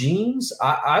different regimes.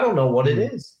 I don't know what it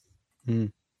is.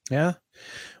 Yeah.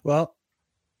 Well,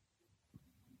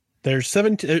 there's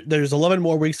 11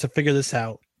 more weeks to figure this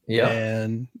out. Yeah.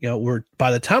 And we're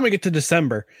by the time we get to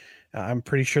December, I'm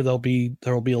pretty sure there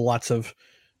will be lots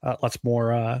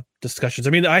more discussions.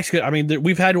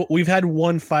 We've had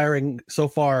one firing so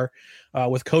far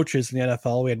with coaches in the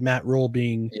NFL. We had Matt Rule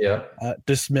being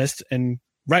dismissed, and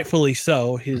rightfully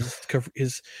so.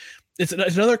 It's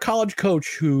another college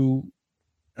coach who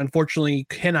unfortunately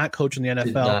cannot coach in the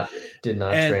NFL. Did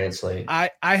not translate.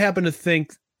 I happen to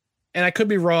think, and I could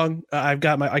be wrong. I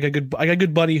got a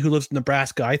good buddy who lives in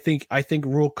Nebraska. I think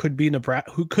Rule could be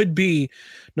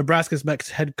Nebraska's next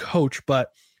head coach,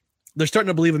 but they're starting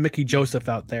to believe in Mickey Joseph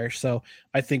out there. So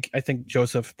I think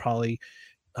Joseph probably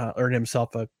earned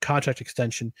himself a contract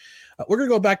extension. We're going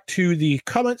to go back to the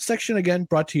comment section again,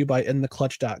 brought to you by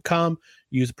InTheClutch.com.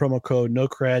 Use the promo code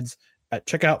NOCREDS at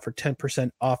checkout for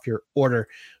 10% off your order.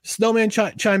 Snowman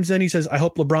chimes in. He says, I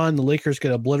hope LeBron and the Lakers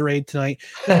get obliterated tonight.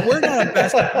 We're not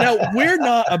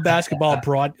a basketball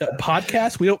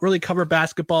podcast. We don't really cover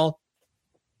basketball.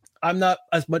 I'm not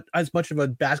as much of a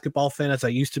basketball fan as I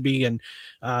used to be. And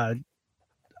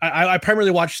I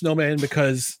primarily watch Snowman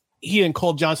because he and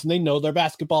Cole Johnson, they know their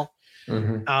basketball.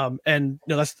 Mm-hmm. And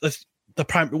that's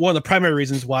one of the primary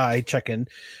reasons why I check in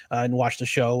and watch the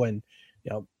show. And,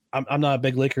 I'm not a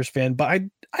big Lakers fan, but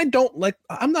I'm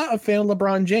not a fan of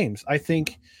LeBron James. I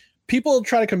think people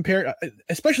try to compare,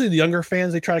 especially the younger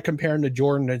fans, they try to compare him to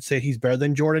Jordan and say he's better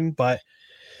than Jordan, but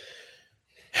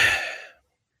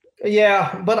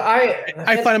yeah, but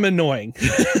I find him annoying.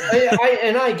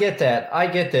 I get that. I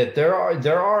get that. There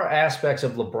are aspects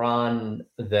of LeBron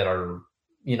that are,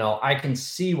 I can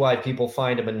see why people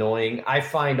find him annoying. I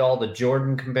find all the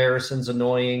Jordan comparisons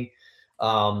annoying.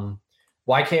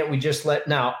 Why can't we just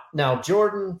now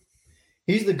Jordan,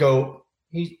 he's the GOAT.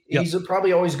 He's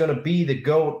probably always going to be the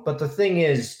GOAT. But the thing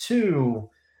is too,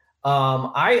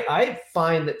 I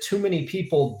find that too many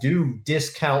people do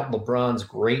discount LeBron's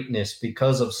greatness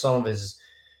because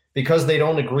they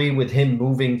don't agree with him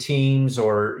moving teams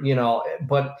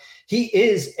but he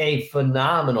is a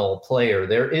phenomenal player.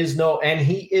 And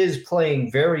he is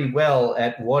playing very well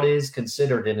at what is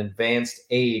considered an advanced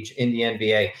age in the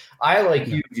NBA. I, like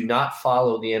you, do not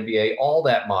follow the NBA all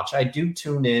that much. I do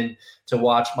tune in to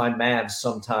watch my Mavs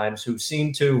sometimes, who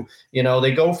seem to,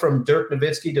 they go from Dirk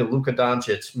Nowitzki to Luka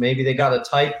Doncic. Maybe they got a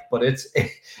type, but it's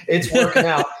working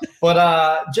out. But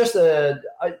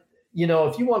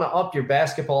if you want to up your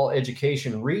basketball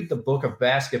education, read the Book of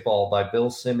Basketball by Bill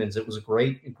Simmons. It was a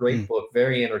great book,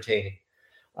 very entertaining.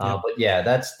 But yeah,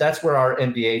 that's where our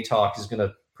NBA talk is going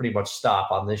to pretty much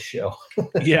stop on this show.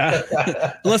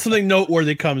 Yeah, unless something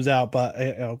noteworthy comes out. But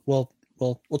we'll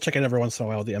check in every once in a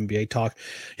while with the NBA talk.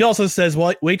 He also says,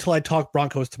 "Well, wait till I talk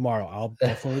Broncos tomorrow. I'll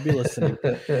definitely be listening."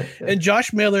 And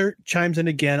Josh Mailer chimes in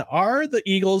again. Are the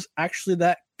Eagles actually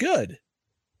that good?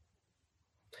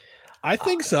 I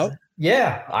think so.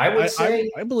 Yeah, I would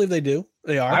say. I believe they do.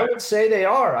 They are. I would say they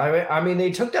are. I mean, they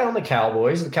took down the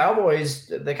Cowboys. The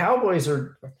Cowboys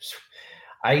are.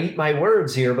 I eat my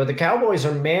words here, but the Cowboys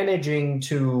are managing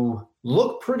to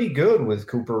look pretty good with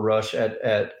Cooper Rush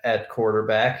at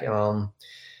quarterback.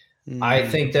 I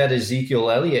think that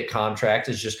Ezekiel Elliott contract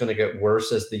is just going to get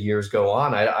worse as the years go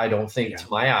on. I don't think, to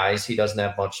my eyes, he doesn't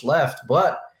have much left.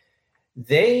 But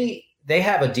they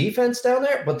have a defense down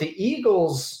there. But the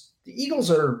Eagles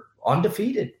are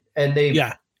undefeated, and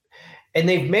And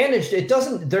they've managed,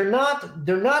 they're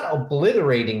not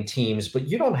obliterating teams, but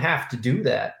you don't have to do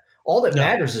that. All that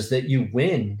matters is that you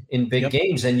win in big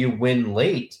games and you win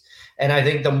late. And I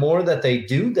think the more that they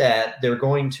do that, they're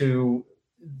going to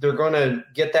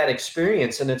get that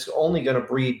experience, and it's only going to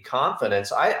breed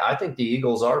confidence. I think the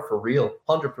Eagles are for real,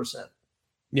 100%.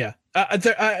 Yeah.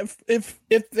 If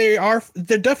they are,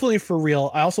 they're definitely for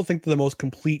real. I also think they're the most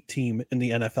complete team in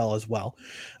the NFL as well.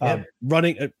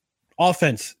 Running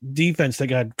offense, defense, they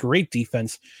got great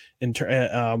defense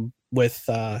with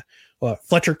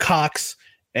Fletcher Cox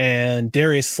and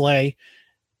Darius Slay.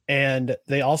 And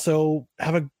they also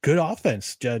have a good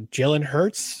offense. Jalen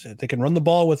Hurts, they can run the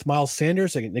ball with Miles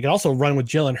Sanders. They can also run with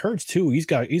Jalen Hurts too. He's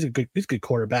a good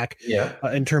quarterback. Yeah.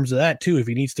 In terms of that too, if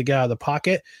he needs to get out of the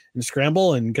pocket and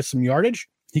scramble and get some yardage,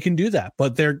 he can do that.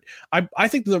 But I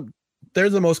think they're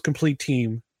the most complete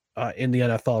team in the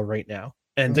NFL right now,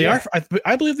 and they are.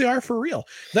 I believe they are for real.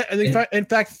 In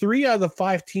fact, 3 out of the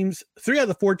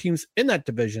 4 teams in that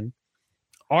division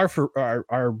are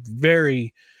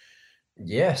very.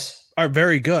 Yes. Are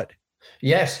very good.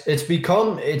 Yes, it's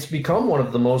become one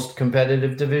of the most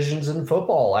competitive divisions in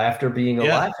football after being a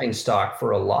laughing stock for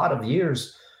a lot of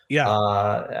years.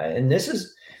 Yeah. And this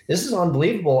is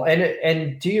unbelievable.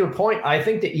 And to your point, I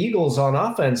think the Eagles on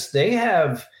offense, they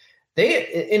have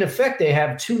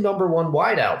 2 number 1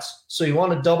 wideouts. So you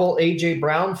want to double AJ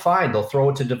Brown? Fine. They'll throw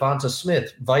it to Devonta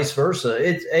Smith, vice versa.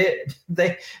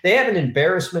 They have an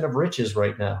embarrassment of riches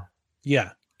right now.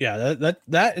 Yeah. Yeah,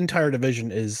 that entire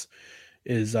division is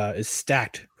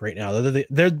stacked right now.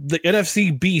 The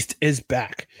NFC beast is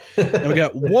back. And we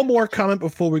got one more comment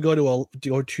before we go to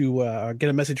get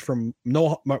a message from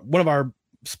one of our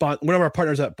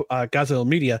partners at Godzilla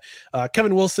Media,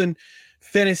 Kevin Wilson,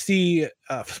 fantasy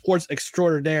sports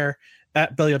extraordinaire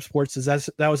at Belly Up Sports, says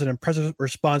that was an impressive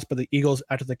response by the Eagles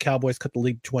after the Cowboys cut the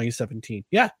lead in 2017.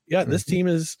 Yeah, this team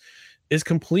is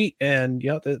complete, and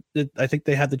I think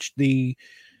they have the.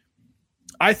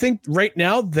 I think right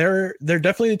now they're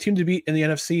definitely the team to beat in the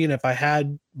NFC, and if I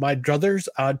had my druthers,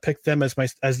 I'd pick them as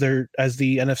the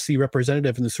NFC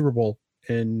representative in the Super Bowl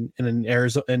in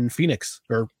Arizona, in Phoenix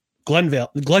or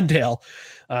Glendale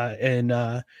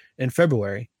in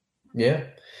February. Yeah,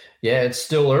 it's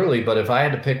still early, but if I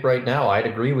had to pick right now, I'd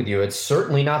agree with you. It's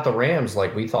certainly not the Rams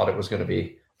like we thought it was going to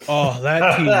be. Oh,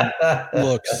 that team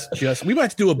looks just. We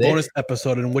might do a bonus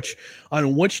episode on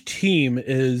which team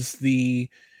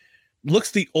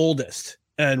looks the oldest,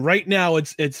 and right now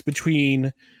it's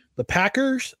between the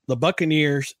Packers, the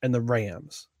Buccaneers, and the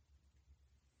Rams.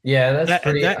 Yeah,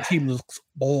 that team looks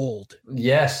old.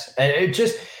 Yes, and it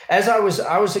just, as I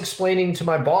was explaining to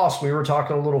my boss, we were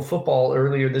talking a little football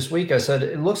earlier this week. I said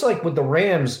it looks like with the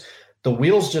Rams, the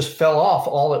wheels just fell off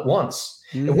all at once.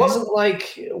 Mm-hmm. It wasn't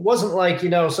like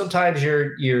sometimes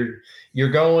you're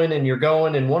going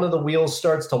and one of the wheels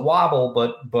starts to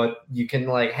wobble, but you can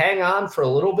like hang on for a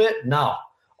little bit. No,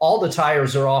 all the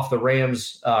tires are off the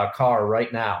Rams car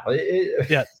right now. They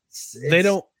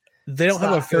don't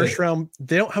have a first round.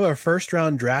 They don't have a first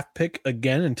round draft pick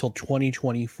again until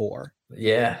 2024.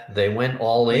 Yeah, they went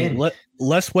all in.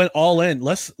 Les went all in.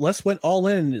 Les went all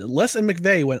in. Les and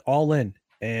McVay went all in,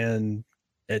 and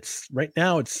it's right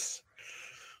now it's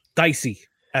dicey.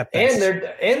 And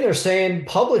they're saying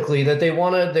publicly that they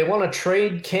want to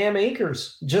trade Cam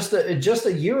Akers. Just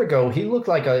a year ago, he looked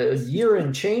like a year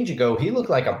and change ago, he looked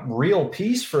like a real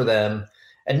piece for them.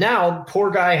 And now,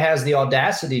 poor guy has the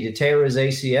audacity to tear his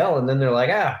ACL, and then they're like,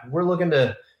 we're looking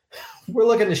to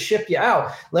ship you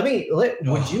out. Would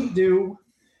you do,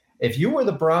 if you were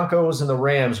the Broncos and the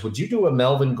Rams, would you do a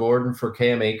Melvin Gordon for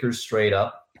Cam Akers straight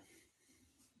up?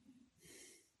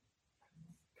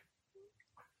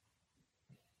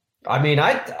 I mean,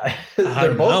 I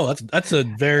don't know. That's a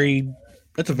very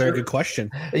good question.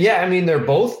 Yeah, I mean, they're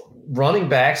both running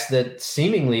backs that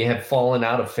seemingly have fallen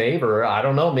out of favor. I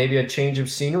don't know. Maybe a change of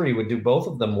scenery would do both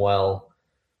of them well.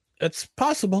 It's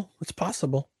possible.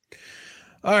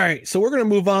 All right, so we're going to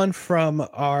move on from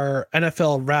our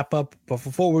NFL wrap up, but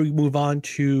before we move on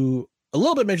to a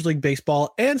little bit Major League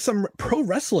Baseball and some pro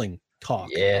wrestling talk.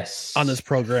 Yes, on this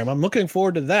program, I'm looking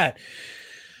forward to that.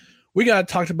 We got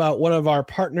talked about one of our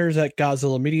partners at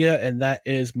Godzilla Media, and that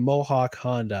is Mohawk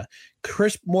Honda.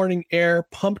 Crisp morning air,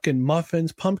 pumpkin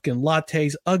muffins, pumpkin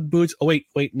lattes, Ugg boots. Oh, wait,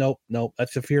 nope.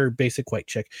 That's if you're a basic white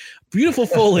chick. Beautiful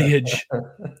foliage.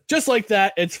 Just like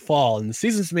that, it's fall, and the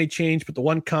seasons may change, but the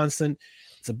one constant,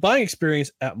 it's a buying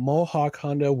experience at Mohawk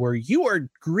Honda where you are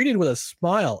greeted with a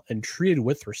smile and treated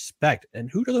with respect. And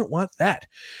who doesn't want that?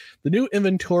 The new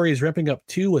inventory is ramping up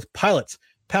too with Pilots,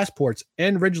 Passports,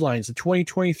 and Ridgelines. The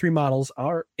 2023 models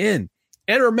are in.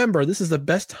 And remember, this is the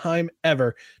best time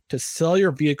ever to sell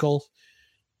your vehicle.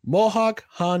 Mohawk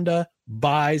Honda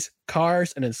buys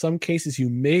cars, and in some cases, you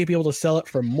may be able to sell it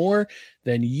for more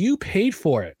than you paid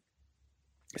for it.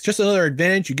 It's just another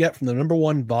advantage you get from the number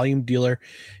one volume dealer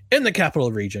in the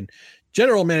capital region.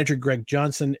 General Manager Greg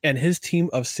Johnson and his team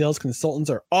of sales consultants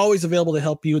are always available to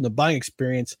help you in the buying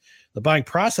experience, the buying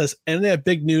process, and they have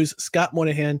big news. Scott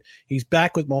Moynihan, he's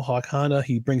back with Mohawk Honda.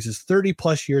 He brings his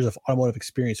 30-plus years of automotive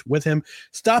experience with him.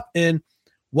 Stop in.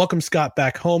 Welcome Scott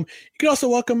back home. You can also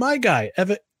welcome my guy,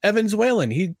 Evans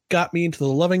Whalen. He got me into the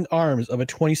loving arms of a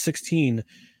 2016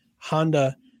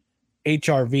 Honda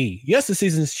HR-V. Yes, the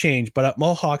season's changed, but at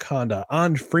Mohawk Honda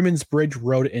on Freeman's Bridge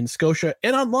Road in Scotia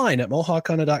and online at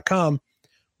mohawkhonda.com,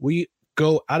 we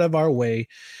go out of our way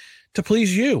to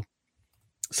please you.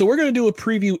 So we're going to do a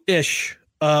preview-ish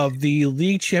of the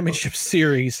League Championship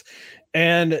Series.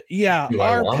 And yeah,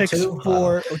 our picks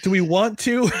for do we want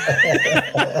to?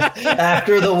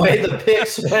 After the way the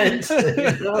picks went,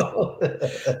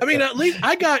 I mean, at least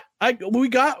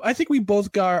I think we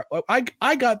both got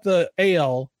I got the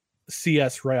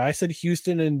ALCS right. I said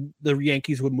Houston and the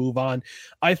Yankees would move on.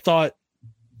 I thought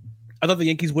the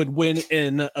Yankees would win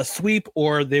in a sweep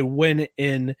or they win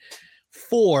in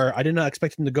 4. I did not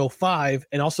expect them to go 5.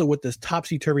 And also with this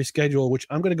topsy-turvy schedule, which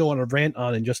I'm going to go on a rant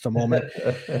on in just a moment.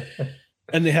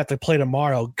 And they have to play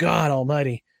tomorrow. God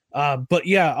almighty. But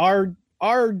yeah,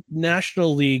 our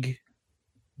National League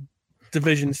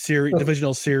divisional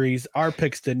series, our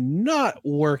picks did not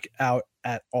work out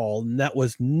at all. And that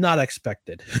was not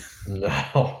expected.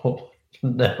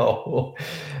 No,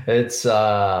 it's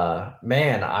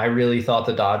man, I really thought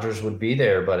the Dodgers would be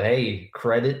there, but hey,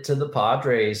 credit to the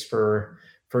Padres for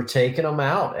taking them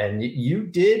out. And you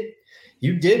did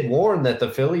warn that the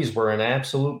Phillies were an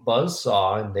absolute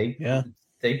buzzsaw, and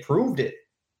they proved it.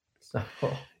 So.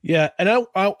 Yeah, and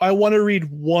I want to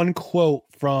read one quote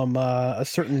from a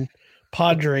certain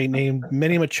Padre named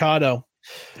Manny Machado,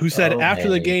 who said after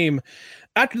the game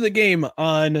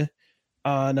on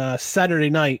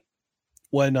Saturday night,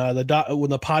 when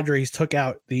the Padres took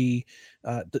out the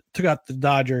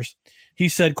Dodgers, he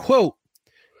said, quote,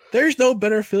 "There's no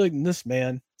better feeling than this,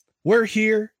 man. We're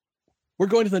here. We're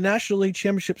going to the National League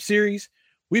Championship Series.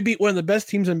 We beat one of the best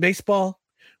teams in baseball.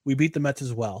 We beat the Mets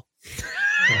as well."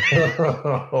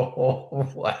 Oh,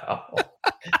 wow.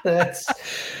 That's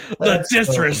the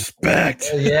disrespect.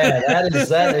 He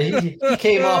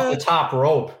came off the top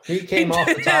rope. He came off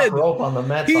the top rope on the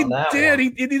Mets on that one.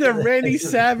 He did a Randy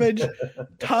Savage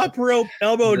top rope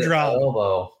elbow drop.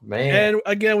 Elbow, man. And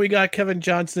again, we got Kevin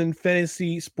Johnson,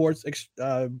 fantasy sports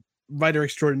writer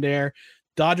extraordinaire.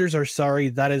 Dodgers are sorry.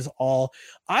 That is all.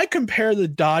 I compare the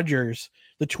Dodgers,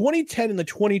 the 2010 and the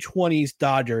 2020s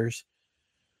Dodgers,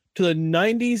 to the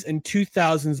 90s and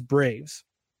 2000s Braves,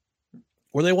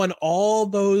 where they won all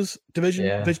those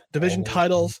division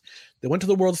titles. They went to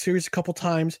the World Series a couple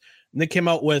times, and they came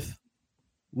out with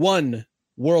one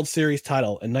World Series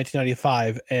title in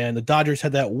 1995, and the Dodgers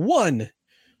had that one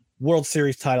World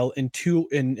Series title in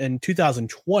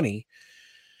 2020.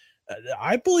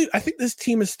 I think this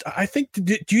team is.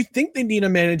 Do you think they need a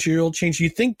managerial change? Do you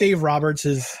think Dave Roberts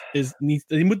they need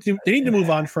to move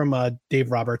on from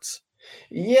Dave Roberts?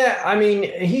 Yeah, I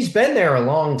mean, he's been there a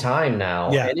long time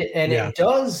now. Yeah.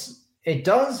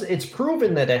 It's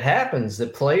proven that it happens,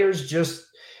 that players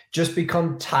just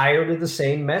become tired of the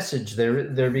same message.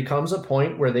 There becomes a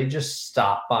point where they just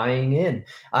stop buying in.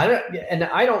 I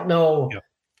don't know. Yeah.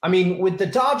 I mean, with the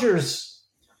Dodgers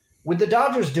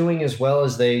doing as well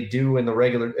as they do in the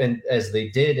regular and as they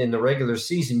did in the regular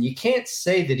season, you can't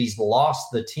say that he's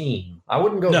lost the team. I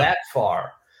wouldn't go that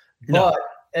far. But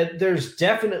there's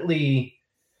definitely,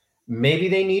 maybe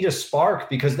they need a spark,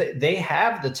 because they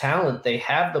have the talent, they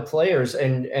have the players,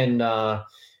 and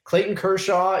Clayton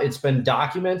Kershaw, it's been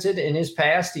documented in his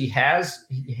past, he has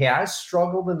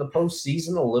struggled in the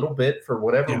postseason a little bit for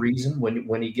whatever reason.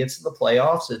 When he gets to the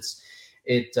playoffs,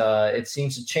 it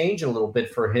seems to change a little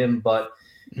bit for him. But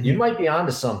you might be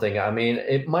onto something. I mean,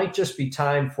 it might just be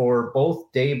time for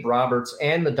both Dave Roberts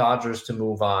and the Dodgers to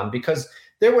move on, because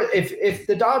if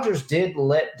the Dodgers did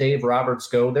let Dave Roberts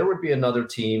go, there would be another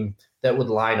team that would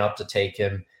line up to take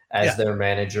him as their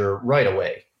manager right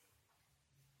away.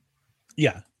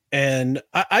 Yeah. And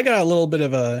I got a little bit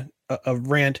of a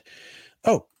rant.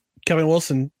 Oh, Kevin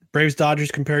Wilson, Braves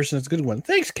Dodgers comparison is a good one.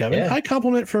 Thanks, Kevin. Yeah. High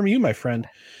compliment from you, my friend.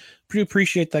 Pretty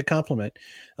appreciate that compliment.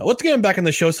 Let's get him back on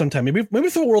the show sometime. Maybe for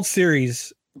the World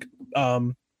Series.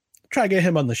 Try to get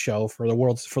him on the show for the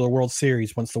World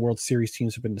Series once the World Series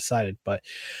teams have been decided. But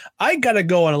I got to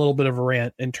go on a little bit of a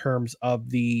rant in terms of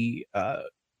the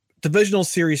divisional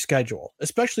series schedule,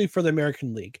 especially for the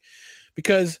American League,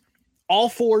 because all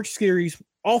four series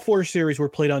were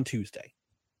played on Tuesday.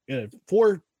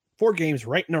 Four games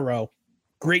right in a row.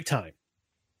 Great time.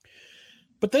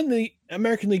 But then the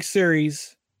American League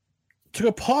Series took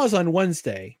a pause on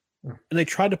Wednesday, and they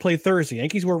tried to play Thursday.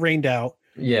 Yankees were rained out.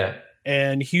 Yeah.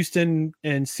 And Houston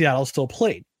and Seattle still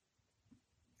played.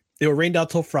 They were rained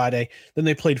out till Friday. Then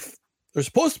they're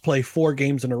supposed to play 4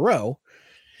 games in a row.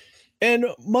 And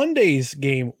Monday's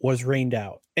game was rained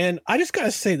out. And I just got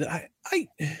to say that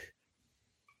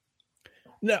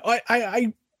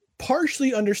I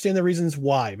partially understand the reasons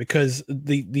why, because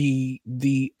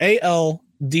the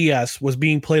ALDS was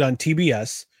being played on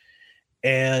TBS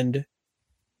and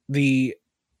the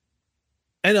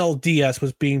NLDS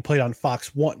was being played on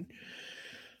Fox 1.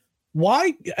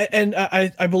 Why? And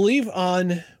I believe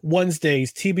on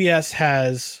Wednesdays, TBS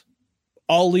has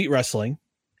All Elite Wrestling,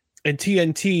 and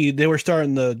TNT, they were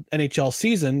starting the NHL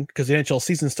season because the NHL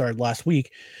season started last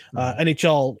week.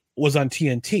 NHL was on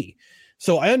TNT.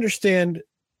 So I understand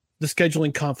the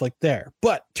scheduling conflict there,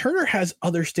 but Turner has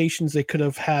other stations they could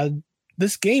have had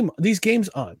these games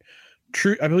on.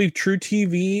 I believe True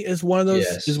TV is one of those.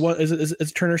 Yes.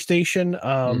 is Turner station.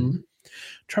 Trying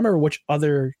to remember which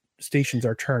other stations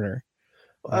are Turner.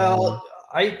 Well,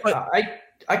 I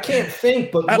can't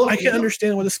think, but look, I can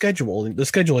understand what the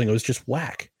scheduling was just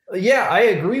whack. Yeah, I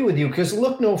agree with you, because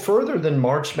look no further than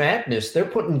March Madness. They're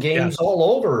putting games all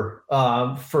over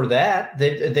for that.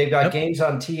 They've got games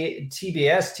on TBS,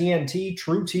 TNT,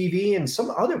 True TV, and some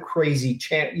other crazy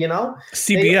channel.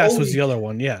 CBS was the other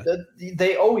one. Yeah,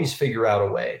 they always figure out a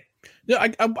way.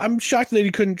 Yeah, I'm shocked that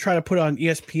he couldn't try to put on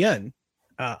ESPN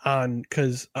on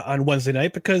Wednesday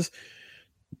night, because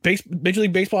Major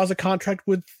League Baseball has a contract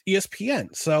with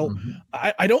ESPN. So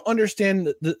I don't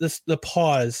understand the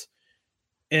pause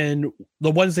in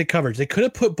the Wednesday coverage. They could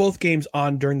have put both games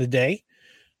on during the day,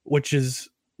 which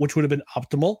would have been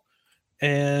optimal.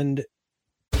 And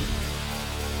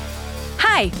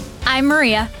hi, I'm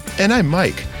Maria. And I'm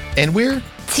Mike. And we're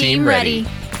Team Ready.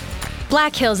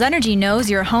 Black Hills Energy knows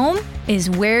your home is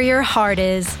where your heart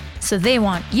is, so they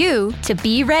want you to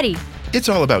be ready. It's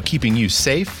all about keeping you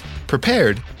safe,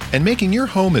 prepared, and making your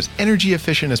home as energy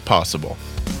efficient as possible.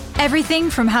 Everything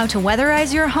from how to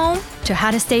weatherize your home to how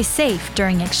to stay safe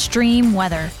during extreme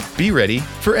weather. Be ready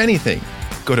for anything.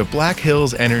 Go to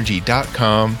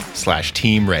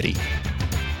blackhillsenergy.com/team ready.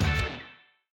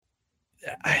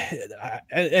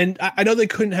 And I know they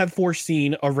couldn't have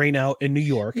foreseen a rainout in New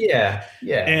York. Yeah.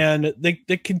 And they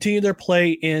continue their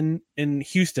play in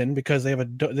Houston because they have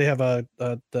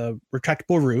the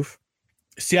retractable roof.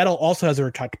 Seattle also has a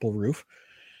retractable roof.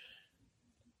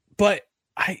 But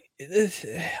I'm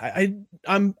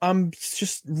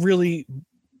just really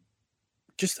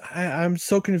I'm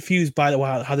so confused by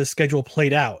how the schedule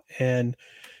played out. And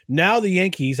now the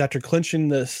Yankees, after clinching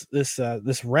this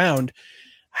round,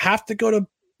 have to go to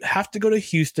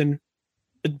Houston,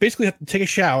 basically have to take a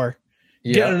shower,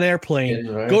 get on an airplane,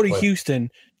 go to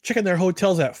Houston, check in their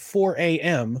hotels at 4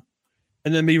 a.m.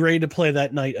 and then be ready to play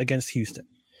that night against Houston.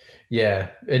 Yeah,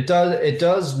 it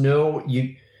does no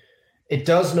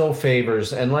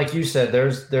favors. And like you said,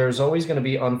 there's always going to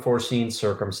be unforeseen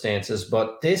circumstances,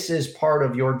 but this is part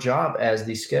of your job as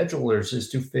the schedulers, is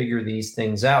to figure these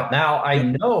things out. Now, I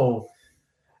know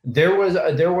there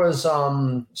was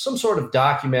some sort of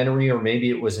documentary, or maybe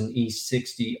it was an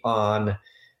E60 on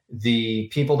the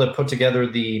people that put together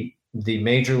the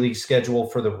major league schedule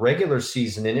for the regular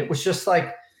season. And it was just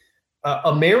like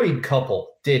a married couple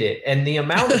did it. And the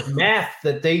amount of math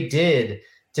that they did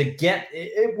to get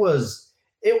it was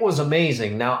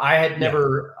amazing. Now, I had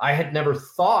never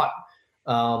thought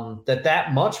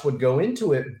that much would go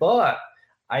into it, but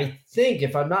I think,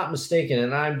 if I'm not mistaken,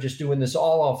 and I'm just doing this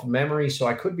all off of memory, so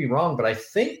I could be wrong, but I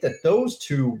think that those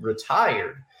two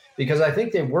retired because I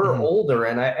think they were older,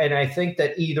 and I think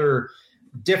that either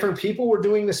different people were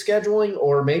doing the scheduling,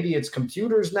 or maybe it's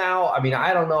computers now. I mean,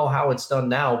 I don't know how it's done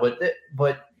now,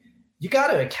 but you got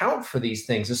to account for these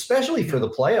things, especially for the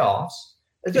playoffs.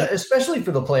 Especially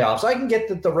for the playoffs. I can get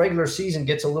that the regular season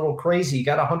gets a little crazy. You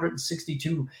got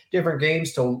 162 different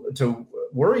games to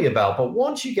worry about. But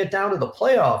once you get down to the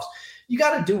playoffs, you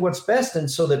got to do what's best, and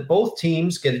so that both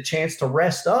teams get a chance to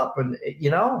rest up. And,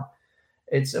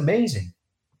 it's amazing.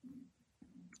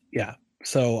 Yeah.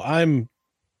 So I'm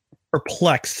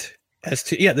perplexed as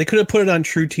to, they could have put it on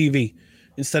True TV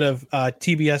instead of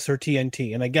TBS or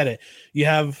TNT. And I get it. You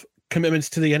have commitments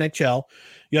to the NHL.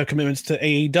 You have commitments to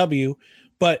AEW.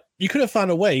 But you could have found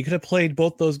a way. You could have played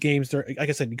both those games. Like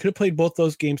I said, you could have played both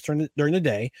those games during the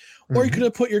day, or you could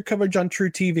have put your coverage on True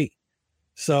TV.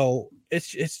 So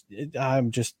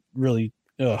I'm just really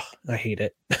Ugh, I hate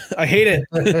it. I hate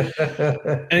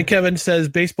it. And Kevin says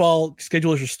baseball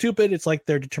schedulers are stupid. It's like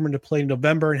they're determined to play in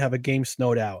November and have a game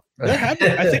snowed out. I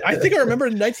think I remember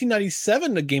in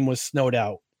 1997 the game was snowed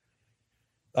out.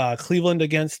 Cleveland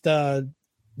against they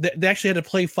actually had to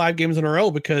play 5 games in a row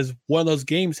because one of those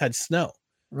games had snow.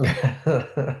 If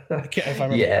I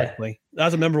remember correctly. That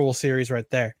was a memorable series right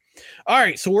there. All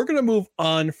right, so we're going to move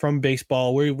on from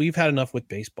baseball. We've had enough with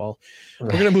baseball. We're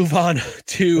going to move on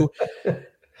to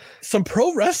some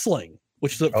pro wrestling,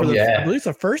 which is I believe it's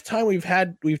the first time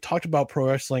we've talked about pro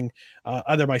wrestling,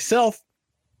 either myself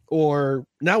or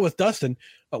now with Dustin.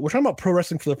 We're talking about pro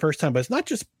wrestling for the first time, but it's not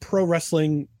just pro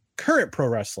wrestling, current pro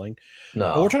wrestling.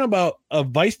 No, but we're talking about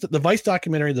the Vice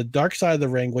documentary, The Dark Side of the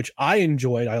Ring, which I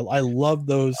enjoyed. I love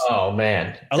those. Oh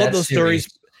man, I love those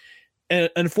stories. And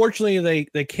unfortunately,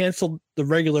 they canceled the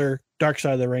regular Dark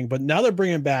Side of the Ring, but now they're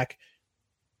bringing back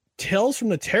Tales from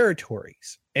the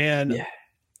Territories. And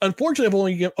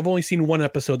unfortunately, I've only seen one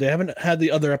episode. They haven't had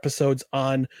the other episodes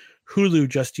on Hulu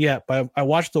just yet. But I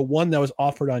watched the one that was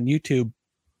offered on YouTube.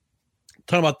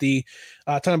 Talking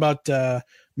about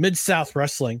Mid-South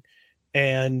Wrestling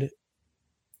and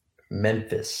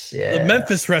Memphis, the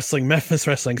Memphis Wrestling.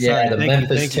 Sorry, the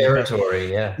Memphis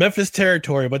Territory, Memphis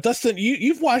Territory. But Dustin,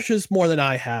 you've watched this more than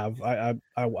I have. I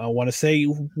want to say,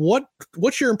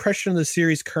 what's your impression of the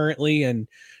series currently, and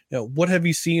what have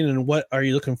you seen, and what are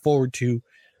you looking forward to?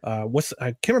 I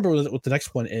can't remember what the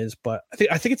next one is, but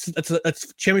I think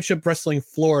it's Championship Wrestling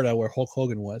Florida where Hulk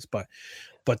Hogan was. But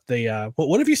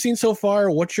what have you seen so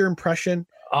far? What's your impression?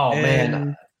 Oh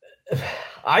man.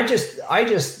 I just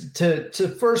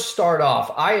to first start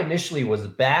off, I initially was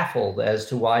baffled as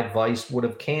to why Vice would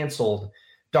have canceled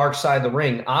Dark Side of the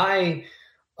Ring.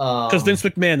 Because Vince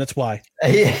McMahon, that's why.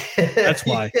 That's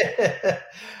why.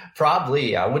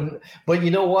 Probably, I wouldn't. But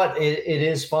you know what? It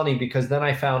is funny because then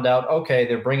I found out, okay,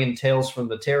 they're bringing Tales from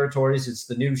the Territories. It's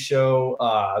the new show.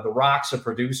 The Rock's a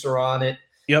producer on it.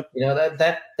 Yep.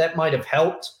 That might have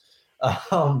helped.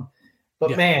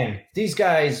 But man, these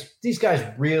guys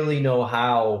really know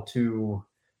how to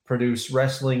produce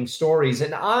wrestling stories.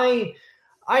 And I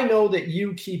know that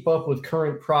you keep up with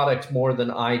current product more than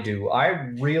I do. I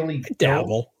really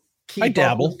dabble. Keep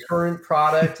up with current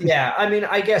product. Yeah. I mean,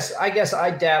 I guess I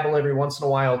dabble every once in a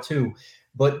while too.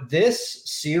 But this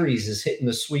series is hitting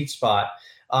the sweet spot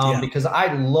because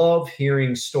I love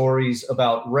hearing stories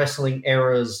about wrestling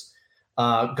eras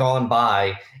gone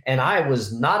by. And I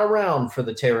was not around for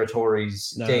the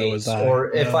Territories days,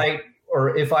 if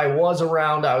I was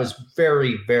around, I was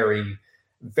very, very,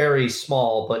 very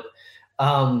small. But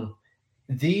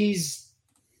this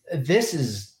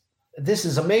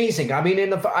is amazing. I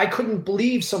mean, I couldn't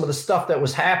believe some of the stuff that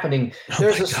was happening.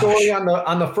 There's a story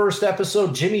on the first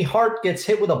episode. Jimmy Hart gets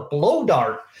hit with a blow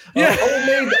dart, a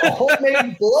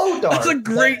homemade blow dart. That's a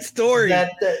great story.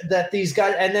 That these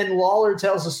guys, and then Lawler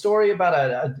tells a story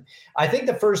about I think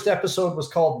the first episode was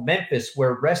called Memphis,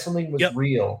 where wrestling was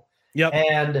real. Yep.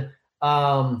 And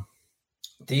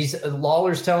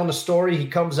Lawler's telling a story. He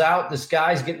comes out. This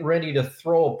guy's getting ready to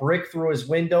throw a brick through his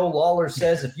window. Lawler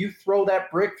says, "If you throw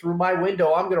that brick through my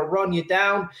window, I'm going to run you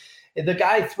down." And the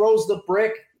guy throws the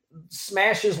brick,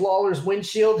 smashes Lawler's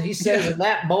windshield. He says, "In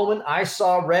that moment, I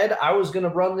saw red. I was going to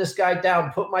run this guy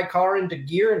down, put my car into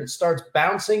gear, and it starts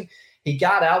bouncing." He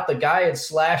got out. The guy had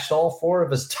slashed all 4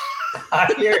 of his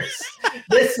tires.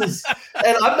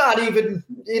 And I'm not even,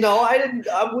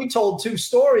 we told 2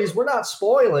 stories. We're not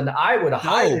spoiling. I would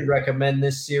highly recommend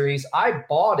this series. I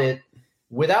bought it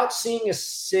without seeing a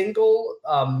single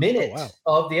minute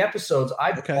of the episodes.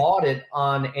 I bought it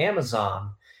on Amazon.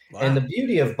 Wow. And the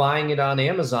beauty of buying it on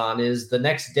Amazon is the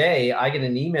next day I get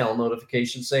an email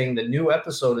notification saying the new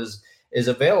episode is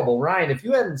available. Ryan, if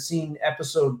you haven't seen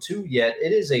episode 2 yet,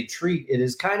 it is a treat. It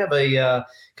is kind of a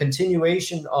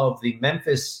continuation of the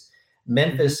Memphis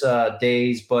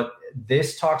days, but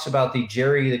this talks about the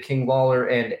Jerry the King Lawler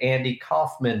and Andy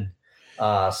Kaufman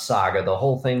saga, the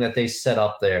whole thing that they set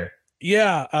up there.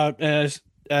 Yeah, as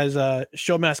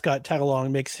show mascot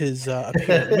Tagalong makes his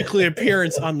weekly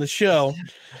appearance on the show.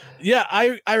 Yeah,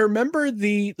 I remember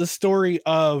the story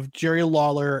of Jerry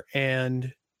Lawler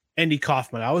and Andy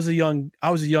Kaufman. I was a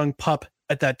young pup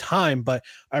at that time, but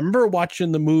I remember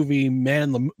watching the movie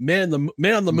Man on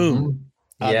the Moon.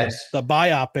 Yes, the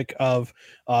biopic of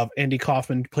Andy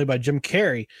Kaufman, played by Jim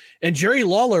Carrey, and Jerry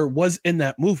Lawler was in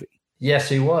that movie. Yes,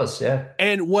 he was. Yeah.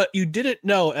 And what you didn't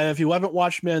know, and if you haven't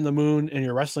watched Man on the Moon and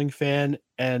you're a wrestling fan,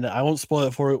 and I won't spoil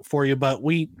it for you, but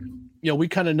we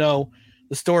kind of know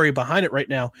the story behind it right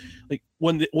now. Like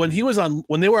when they were on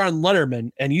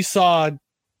Letterman, and you saw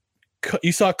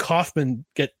Kaufman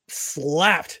get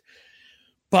slapped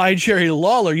by Jerry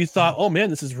Lawler, you thought, oh man,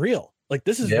 this is real. Like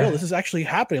this is real. This is actually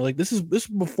happening. Like this is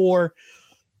before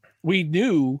we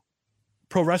knew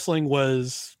pro wrestling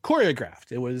was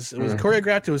choreographed. It was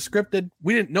choreographed. It was scripted.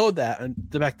 We didn't know that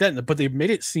back then, but they made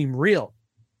it seem real.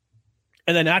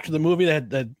 And then after the movie,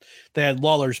 they had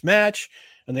Lawler's match,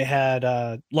 and they had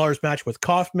Lawler's match with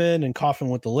Kaufman, and Kaufman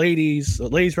with the lady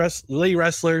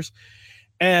wrestlers.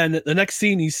 And the next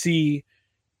scene, you see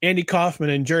Andy Kaufman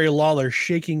and Jerry Lawler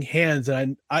shaking hands,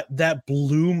 and I that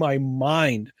blew my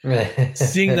mind.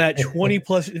 Seeing that 20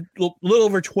 little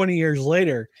over 20 years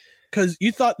later, because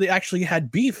you thought they actually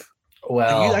had beef.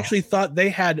 Well, you actually thought they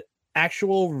had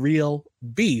actual real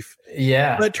beef.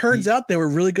 Yeah, but it turns out they were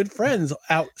really good friends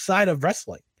outside of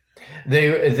wrestling.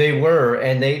 They were,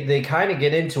 and they kind of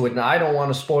get into it, and I don't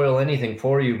want to spoil anything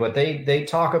for you, but they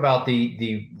talk about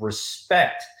the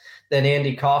respect that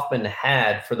Andy Kaufman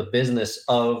had for the business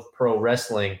of pro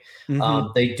wrestling.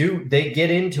 Mm-hmm. They get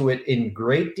into it in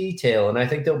great detail, and I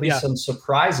think there'll be some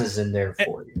surprises in there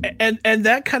for you. And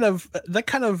that kind of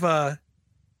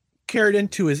carried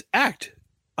into his act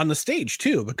on the stage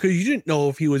too, because you didn't know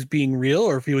if he was being real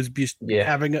or if he was just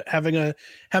having a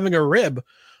rib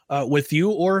with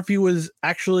you, or if he was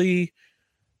actually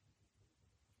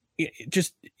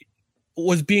just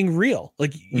was being real.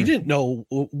 Like you didn't know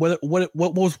what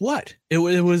was what. It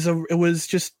was I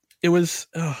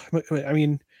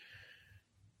mean,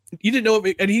 you didn't know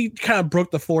it, and he kind of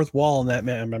broke the fourth wall in that,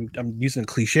 man. I'm using a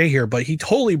cliche here, but he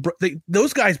totally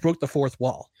those guys broke the fourth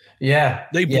wall. Yeah.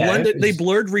 They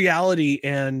blurred reality,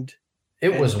 and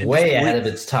it was way ahead of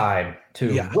its time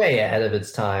too. Yeah. Way ahead of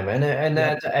its time.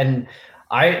 And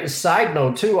I side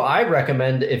note too, I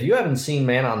recommend, if you haven't seen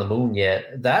Man on the Moon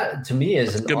yet, that to me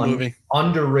is an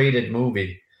underrated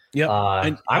movie. Yeah.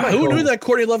 Who knew that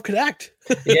Courtney Love could act?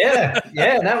 Yeah.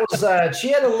 That was she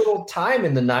had a little time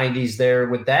in the 90s there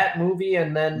with that movie,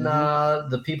 and then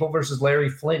The People versus Larry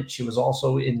Flint. She was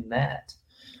also in that.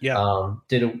 Yeah.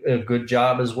 Did a good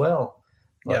job as well.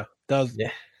 But,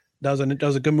 that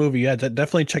was a good movie. Yeah,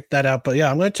 definitely check that out. But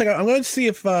yeah, I'm going to see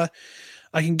if I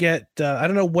can get I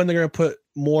don't know when they're going to put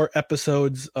more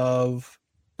episodes of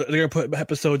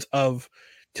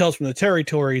Tales from the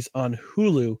Territories on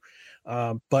Hulu.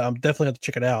 But I'm definitely have to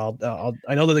check it out.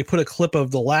 I know that they put a clip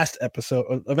of the last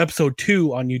episode of episode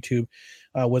 2 on YouTube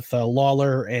with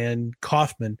Lawler and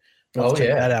Kaufman. I'll check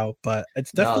that out. But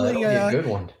it's definitely a good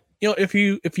one. You know, if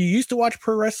you used to watch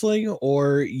pro wrestling,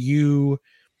 or you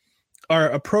are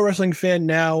a pro wrestling fan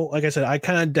now, like I said, I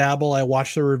kind of dabble. I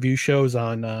watch the review shows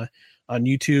on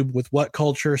YouTube with What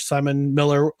Culture, Simon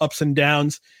Miller, Ups and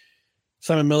Downs.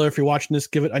 Simon Miller, if you're watching this,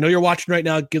 I know you're watching right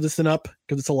now, give this an up,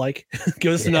 give this a like,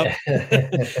 give us an up,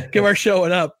 give our show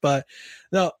an up. But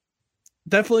no,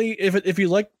 definitely if you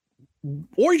like,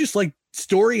 or you just like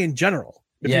story in general,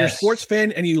 if you're a sports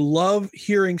fan and you love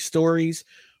hearing stories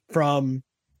from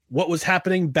what was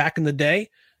happening back in the day,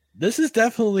 this is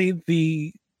definitely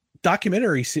the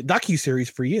docu-series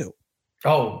for you.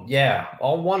 Oh yeah,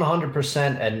 all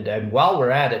 100%. And while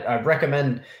we're at it, I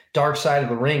recommend Dark Side of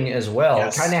the Ring as well.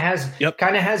 Yes. It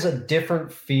kind of has a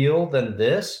different feel than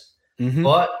this,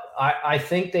 but I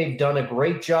think they've done a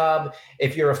great job.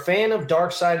 If you're a fan of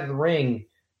Dark Side of the Ring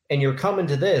and you're coming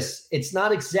to this, it's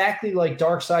not exactly like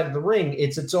Dark Side of the Ring.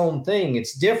 It's its own thing.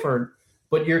 It's different,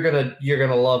 but you're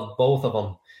gonna love both of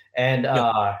them. And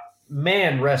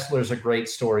man, wrestlers are great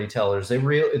storytellers. They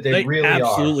really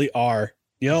absolutely are.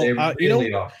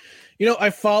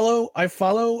 I follow a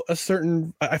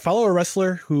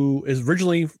wrestler who is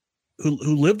originally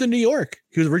who lived in New York.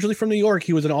 He was originally from New York.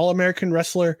 He was an All-American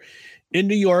wrestler in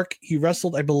New York. He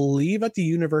wrestled, I believe, at the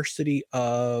University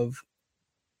of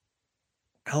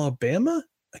Alabama.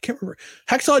 I can't remember.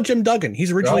 Hacksaw Jim Duggan.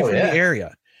 He's originally from the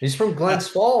area. He's from Glens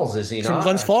Falls, is he not? From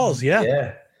Glens Falls, yeah.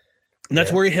 Yeah. And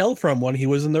that's where he hailed from when he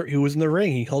was in the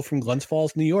ring. He hailed from Glens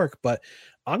Falls, New York. But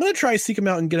I'm gonna try to seek him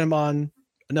out and get him on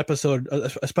an episode,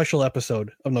 a special episode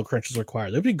of No Credentials Required.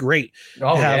 It'd be great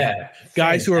to have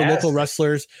guys who are local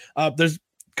wrestlers. There's a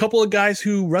couple of guys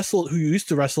who used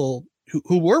to wrestle,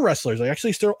 who were wrestlers. Like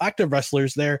actually still active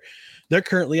wrestlers. They're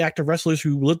currently active wrestlers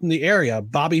who live in the area.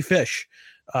 Bobby Fish,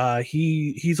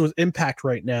 he's with Impact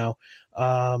right now.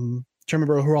 Trying to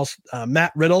remember who else.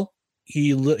 Matt Riddle.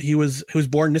 He was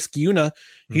born in Niskayuna.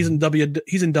 He's in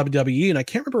WWE, and I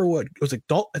can't remember what it was. Like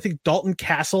I think Dalton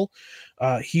Castle.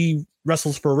 He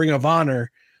wrestles for Ring of Honor.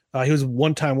 He was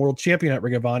one-time world champion at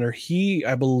Ring of Honor. He,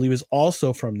 I believe, is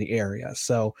also from the area.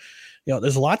 So,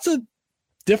 there's lots of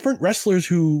different wrestlers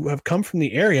who have come from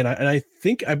the area, and I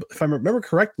think, if I remember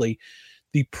correctly,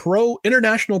 the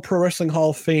International Pro Wrestling Hall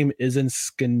of Fame is in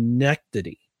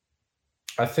Schenectady.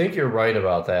 I think you're right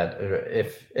about that.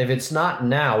 If it's not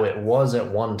now, it was at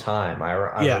one time. I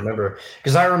remember,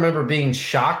 because I remember being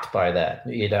shocked by that.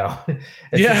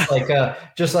 It's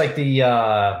just like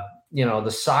the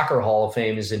the Soccer Hall of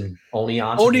Fame is in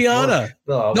Oneonta.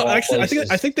 No, actually,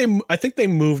 I think they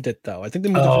moved it though. I think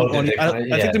they moved it.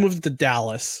 I think they moved it to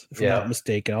Dallas, if I'm not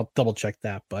mistaken. I'll double check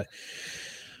that. But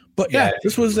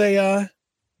this was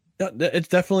it's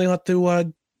definitely have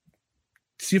to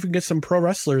see if we can get some pro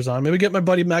wrestlers on. Maybe get my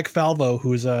buddy Mac Falvo,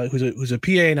 who's a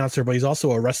PA announcer, but he's also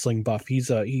a wrestling buff.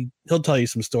 He'll tell you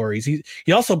some stories.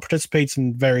 He also participates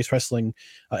in various wrestling,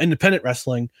 independent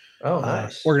wrestling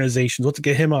organizations. We'll have to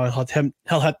get him on.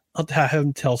 I'll have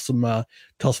him tell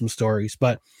some stories.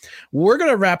 But we're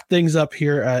gonna wrap things up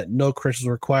here at No Credentials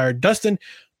Required. Dustin,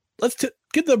 let's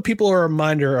give the people a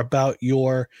reminder about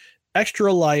your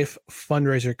Extra Life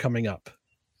fundraiser coming up.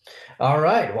 All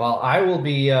right. Well, I will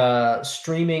be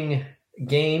streaming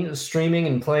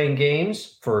and playing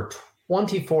games for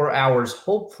 24 hours,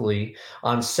 hopefully,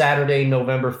 on Saturday,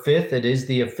 November 5th. It is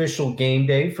the official game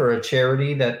day for a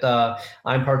charity that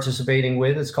I'm participating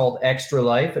with. It's called Extra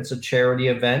Life. It's a charity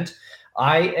event.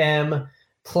 I am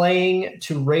playing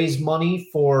to raise money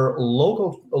for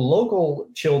local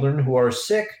children who are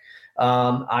sick.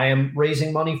 I am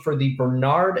raising money for the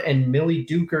Bernard and Millie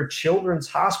Duker Children's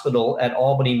Hospital at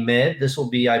Albany Med. This will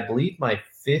be, I believe, my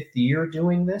 5th year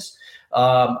doing this.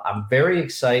 I'm very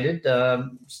excited.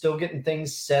 Still getting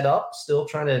things set up. Still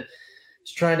trying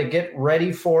to get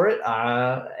ready for it.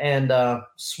 And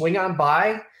swing on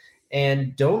by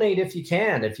and donate if you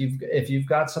can. If you've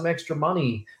got some extra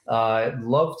money, I'd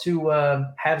love to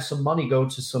have some money go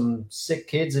to some sick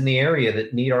kids in the area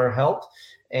that need our help.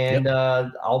 And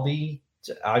I've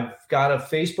got a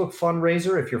Facebook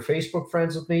fundraiser if you're Facebook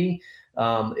friends with me.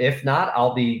 If not,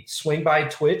 I'll be swing by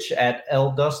Twitch at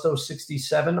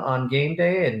eldusto67 on game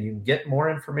day, and you can get more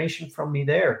information from me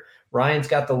there. Ryan's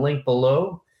got the link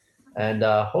below, and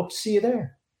hope to see you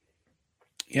there.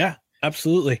 Yeah,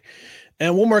 absolutely.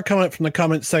 And one more comment from the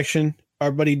comment section.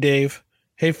 Our buddy Dave.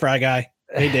 Hey, Fry Guy.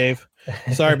 Hey, Dave.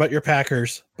 Sorry about your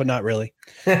Packers, but not really.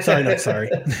 Sorry, not sorry.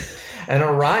 And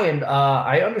Orion,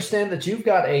 I understand that you've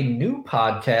got a new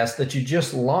podcast that you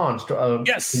just launched.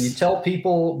 Yes. Can you tell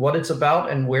people what it's about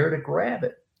and where to grab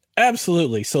it?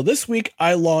 Absolutely. So this week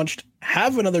I launched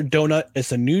Have Another Donut.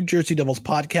 It's a New Jersey Devils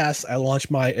podcast. I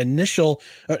launched my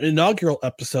inaugural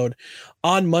episode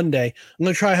on Monday. I'm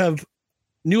going to try to have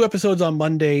new episodes on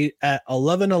Monday at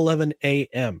 11:11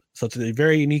 a.m. So it's a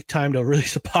very unique time to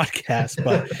release a podcast,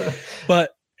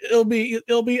 but it'll be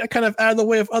kind of out of the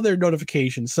way of other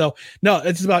notifications. So no,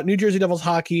 it's about New Jersey Devils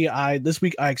hockey. This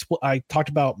week I talked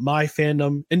about my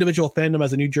individual fandom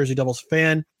as a New Jersey Devils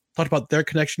fan. Talked about their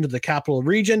connection to the capital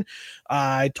region.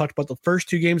 I talked about the first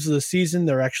 2 games of the season.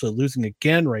 They're actually losing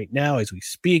again right now as we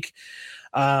speak.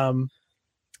 I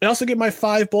also get my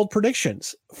 5 bold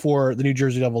predictions for the New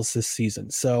Jersey Devils this season.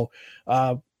 So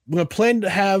we're going to plan to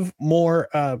have more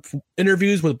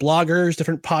interviews with bloggers,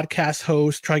 different podcast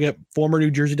hosts, try to get former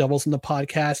New Jersey Devils in the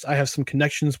podcast. I have some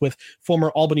connections with former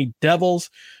Albany Devils,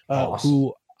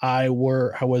 who I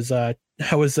was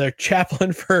their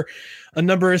chaplain for a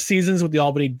number of seasons with the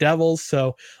Albany Devils.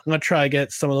 So I'm going to try to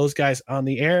get some of those guys on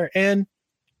the air and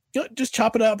just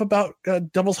chop it up about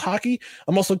Devils hockey.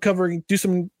 I'm also do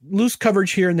some loose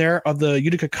coverage here and there of the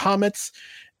Utica Comets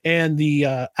and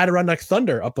the Adirondack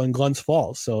Thunder up in Glens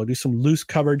Falls. So do some loose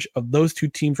coverage of those 2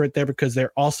 teams right there because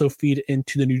they're also feed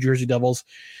into the New Jersey Devils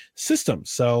system.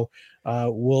 So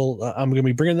I'm going to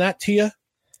be bringing that to you,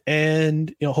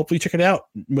 and hopefully check it out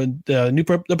when the new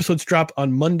episodes drop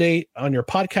on Monday on your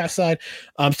podcast side.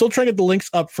 I'm still trying to get the links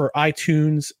up for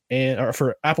iTunes or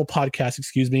for Apple Podcasts,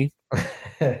 excuse me.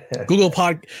 Google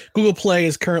Play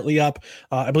is currently up.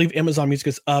 I believe Amazon Music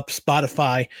is up,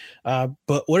 Spotify.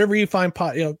 But whatever you find,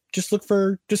 just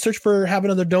search for Have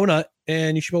Another Donut,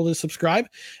 and you should be able to subscribe.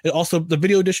 The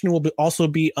video edition will also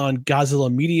be on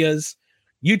Godzilla Media's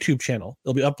YouTube channel.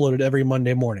 It'll be uploaded every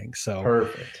Monday morning. So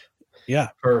perfect. Yeah,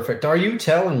 perfect. Are you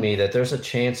telling me that there's a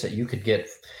chance that you could get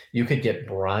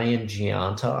Brian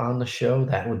Gianta on the show?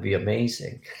 That would be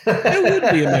amazing. It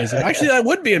would be amazing. Actually, that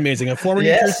would be amazing. A former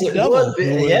New Jersey Devil.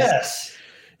 Yes.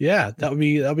 Yeah, that would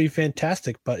be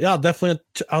fantastic. But yeah, I'll definitely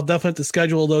have to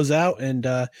schedule those out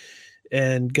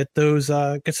and get those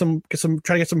try to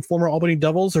get some former Albany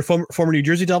Devils or former New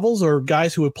Jersey Devils or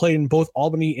guys who have played in both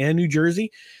Albany and New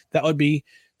Jersey. That would be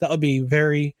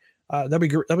very that'd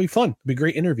be fun. It'd be a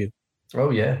great interview. Oh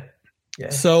yeah. Yeah.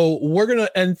 So we're going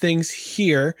to end things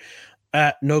here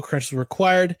at No Credentials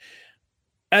Required.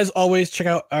 As always, check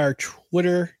out our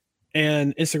Twitter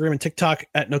and Instagram and TikTok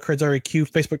at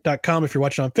NoCredsREQ, Facebook.com. If you're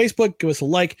watching on Facebook, give us a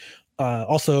like.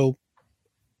 Also,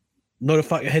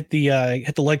 hit the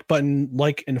like button,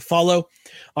 like and follow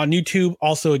on YouTube.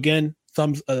 Also, again,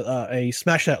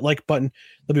 smash that like button.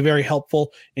 That'll be very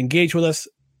helpful. Engage with us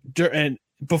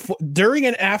during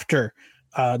and after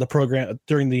the program,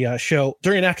 during the show,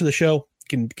 during and after the show. You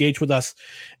can engage with us,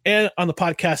 and on the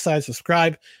podcast side,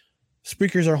 subscribe.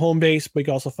 Spreaker's our home base, but you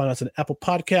can also find us on Apple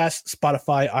Podcasts,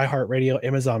 Spotify, iHeartRadio,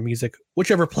 Amazon Music,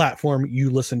 whichever platform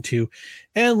you listen to,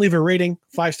 and leave a rating.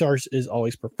 5 stars is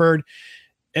always preferred.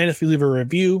 And if you leave a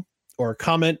review or a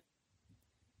comment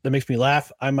that makes me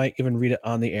laugh, I might even read it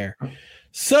on the air.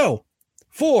 So,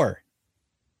 for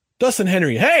Dustin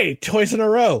Henry, hey, twice in a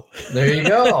row. There you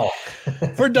go.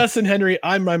 For Dustin Henry,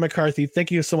 I'm Ryan McCarthy.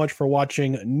 Thank you so much for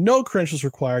watching No Credentials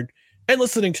Required and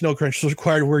listening to No Credentials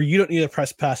Required, where you don't need a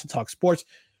press pass to talk sports.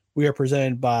 We are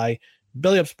presented by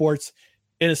Belly Up Sports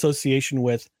in association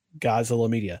with Godzilla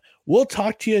Media. We'll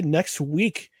talk to you next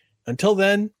week. Until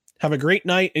then, have a great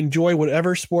night. Enjoy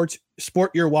whatever sport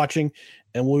you're watching.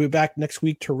 And we'll be back next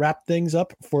week to wrap things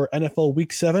up for NFL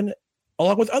Week 7,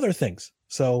 along with other things.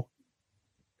 So,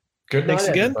 good night, thanks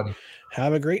again. everybody.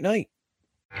 Have a great night.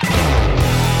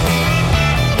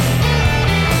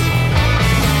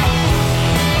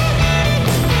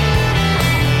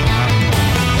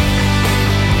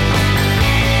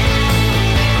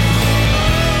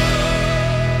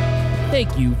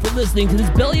 Thank you for listening to this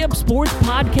Belly Up Sports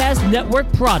Podcast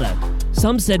Network product.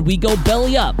 Some said we go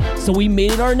belly up, so we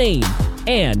made it our name,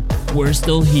 and we're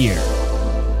still here.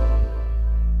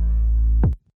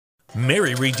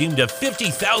 Mary redeemed a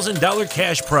 $50,000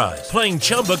 cash prize playing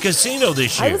Chumba Casino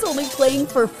this year. I was only playing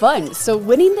for fun, so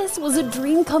winning this was a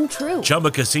dream come true.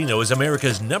 Chumba Casino is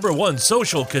America's #1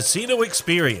 social casino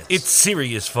experience. It's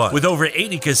serious fun. With over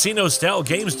 80 casino-style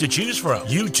games to choose from,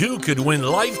 you too could win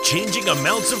life-changing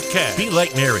amounts of cash. Be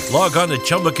like Mary. Log on to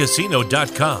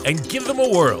ChumbaCasino.com and give them a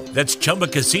whirl. That's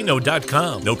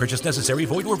ChumbaCasino.com. No purchase necessary.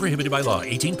 Void or prohibited by law.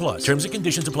 18 plus. Terms and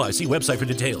conditions apply. See website for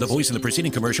details. The voice in the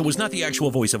preceding commercial was not the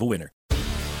actual voice of a winner.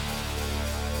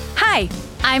 Hi,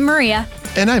 I'm Maria.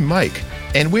 And I'm Mike.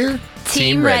 And we're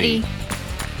Team Ready.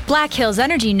 Black Hills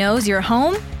Energy knows your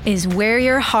home is where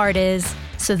your heart is,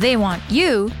 so they want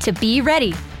you to be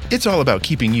ready. It's all about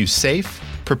keeping you safe,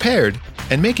 prepared,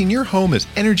 and making your home as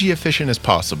energy efficient as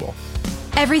possible.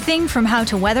 Everything from how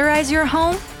to weatherize your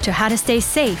home to how to stay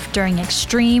safe during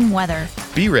extreme weather.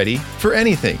 Be ready for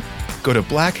anything. Go to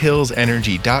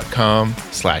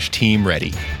blackhillsenergy.com/Team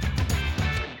Ready.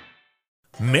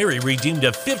 Mary redeemed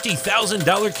a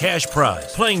 $50,000 cash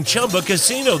prize playing Chumba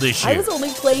Casino this year. I was only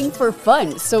playing for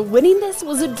fun, so winning this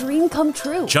was a dream come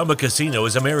true. Chumba Casino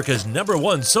is America's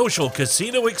 #1 social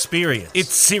casino experience.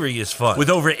 It's serious fun. With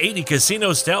over 80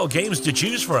 casino-style games to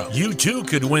choose from, you too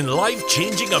could win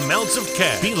life-changing amounts of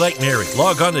cash. Be like Mary.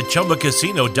 Log on to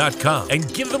ChumbaCasino.com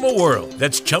and give them a whirl.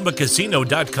 That's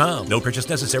ChumbaCasino.com. No purchase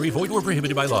necessary. Void or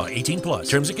prohibited by law. 18 plus.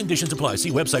 Terms and conditions apply. See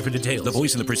website for details. The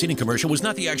voice in the preceding commercial was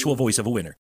not the actual voice of a winner.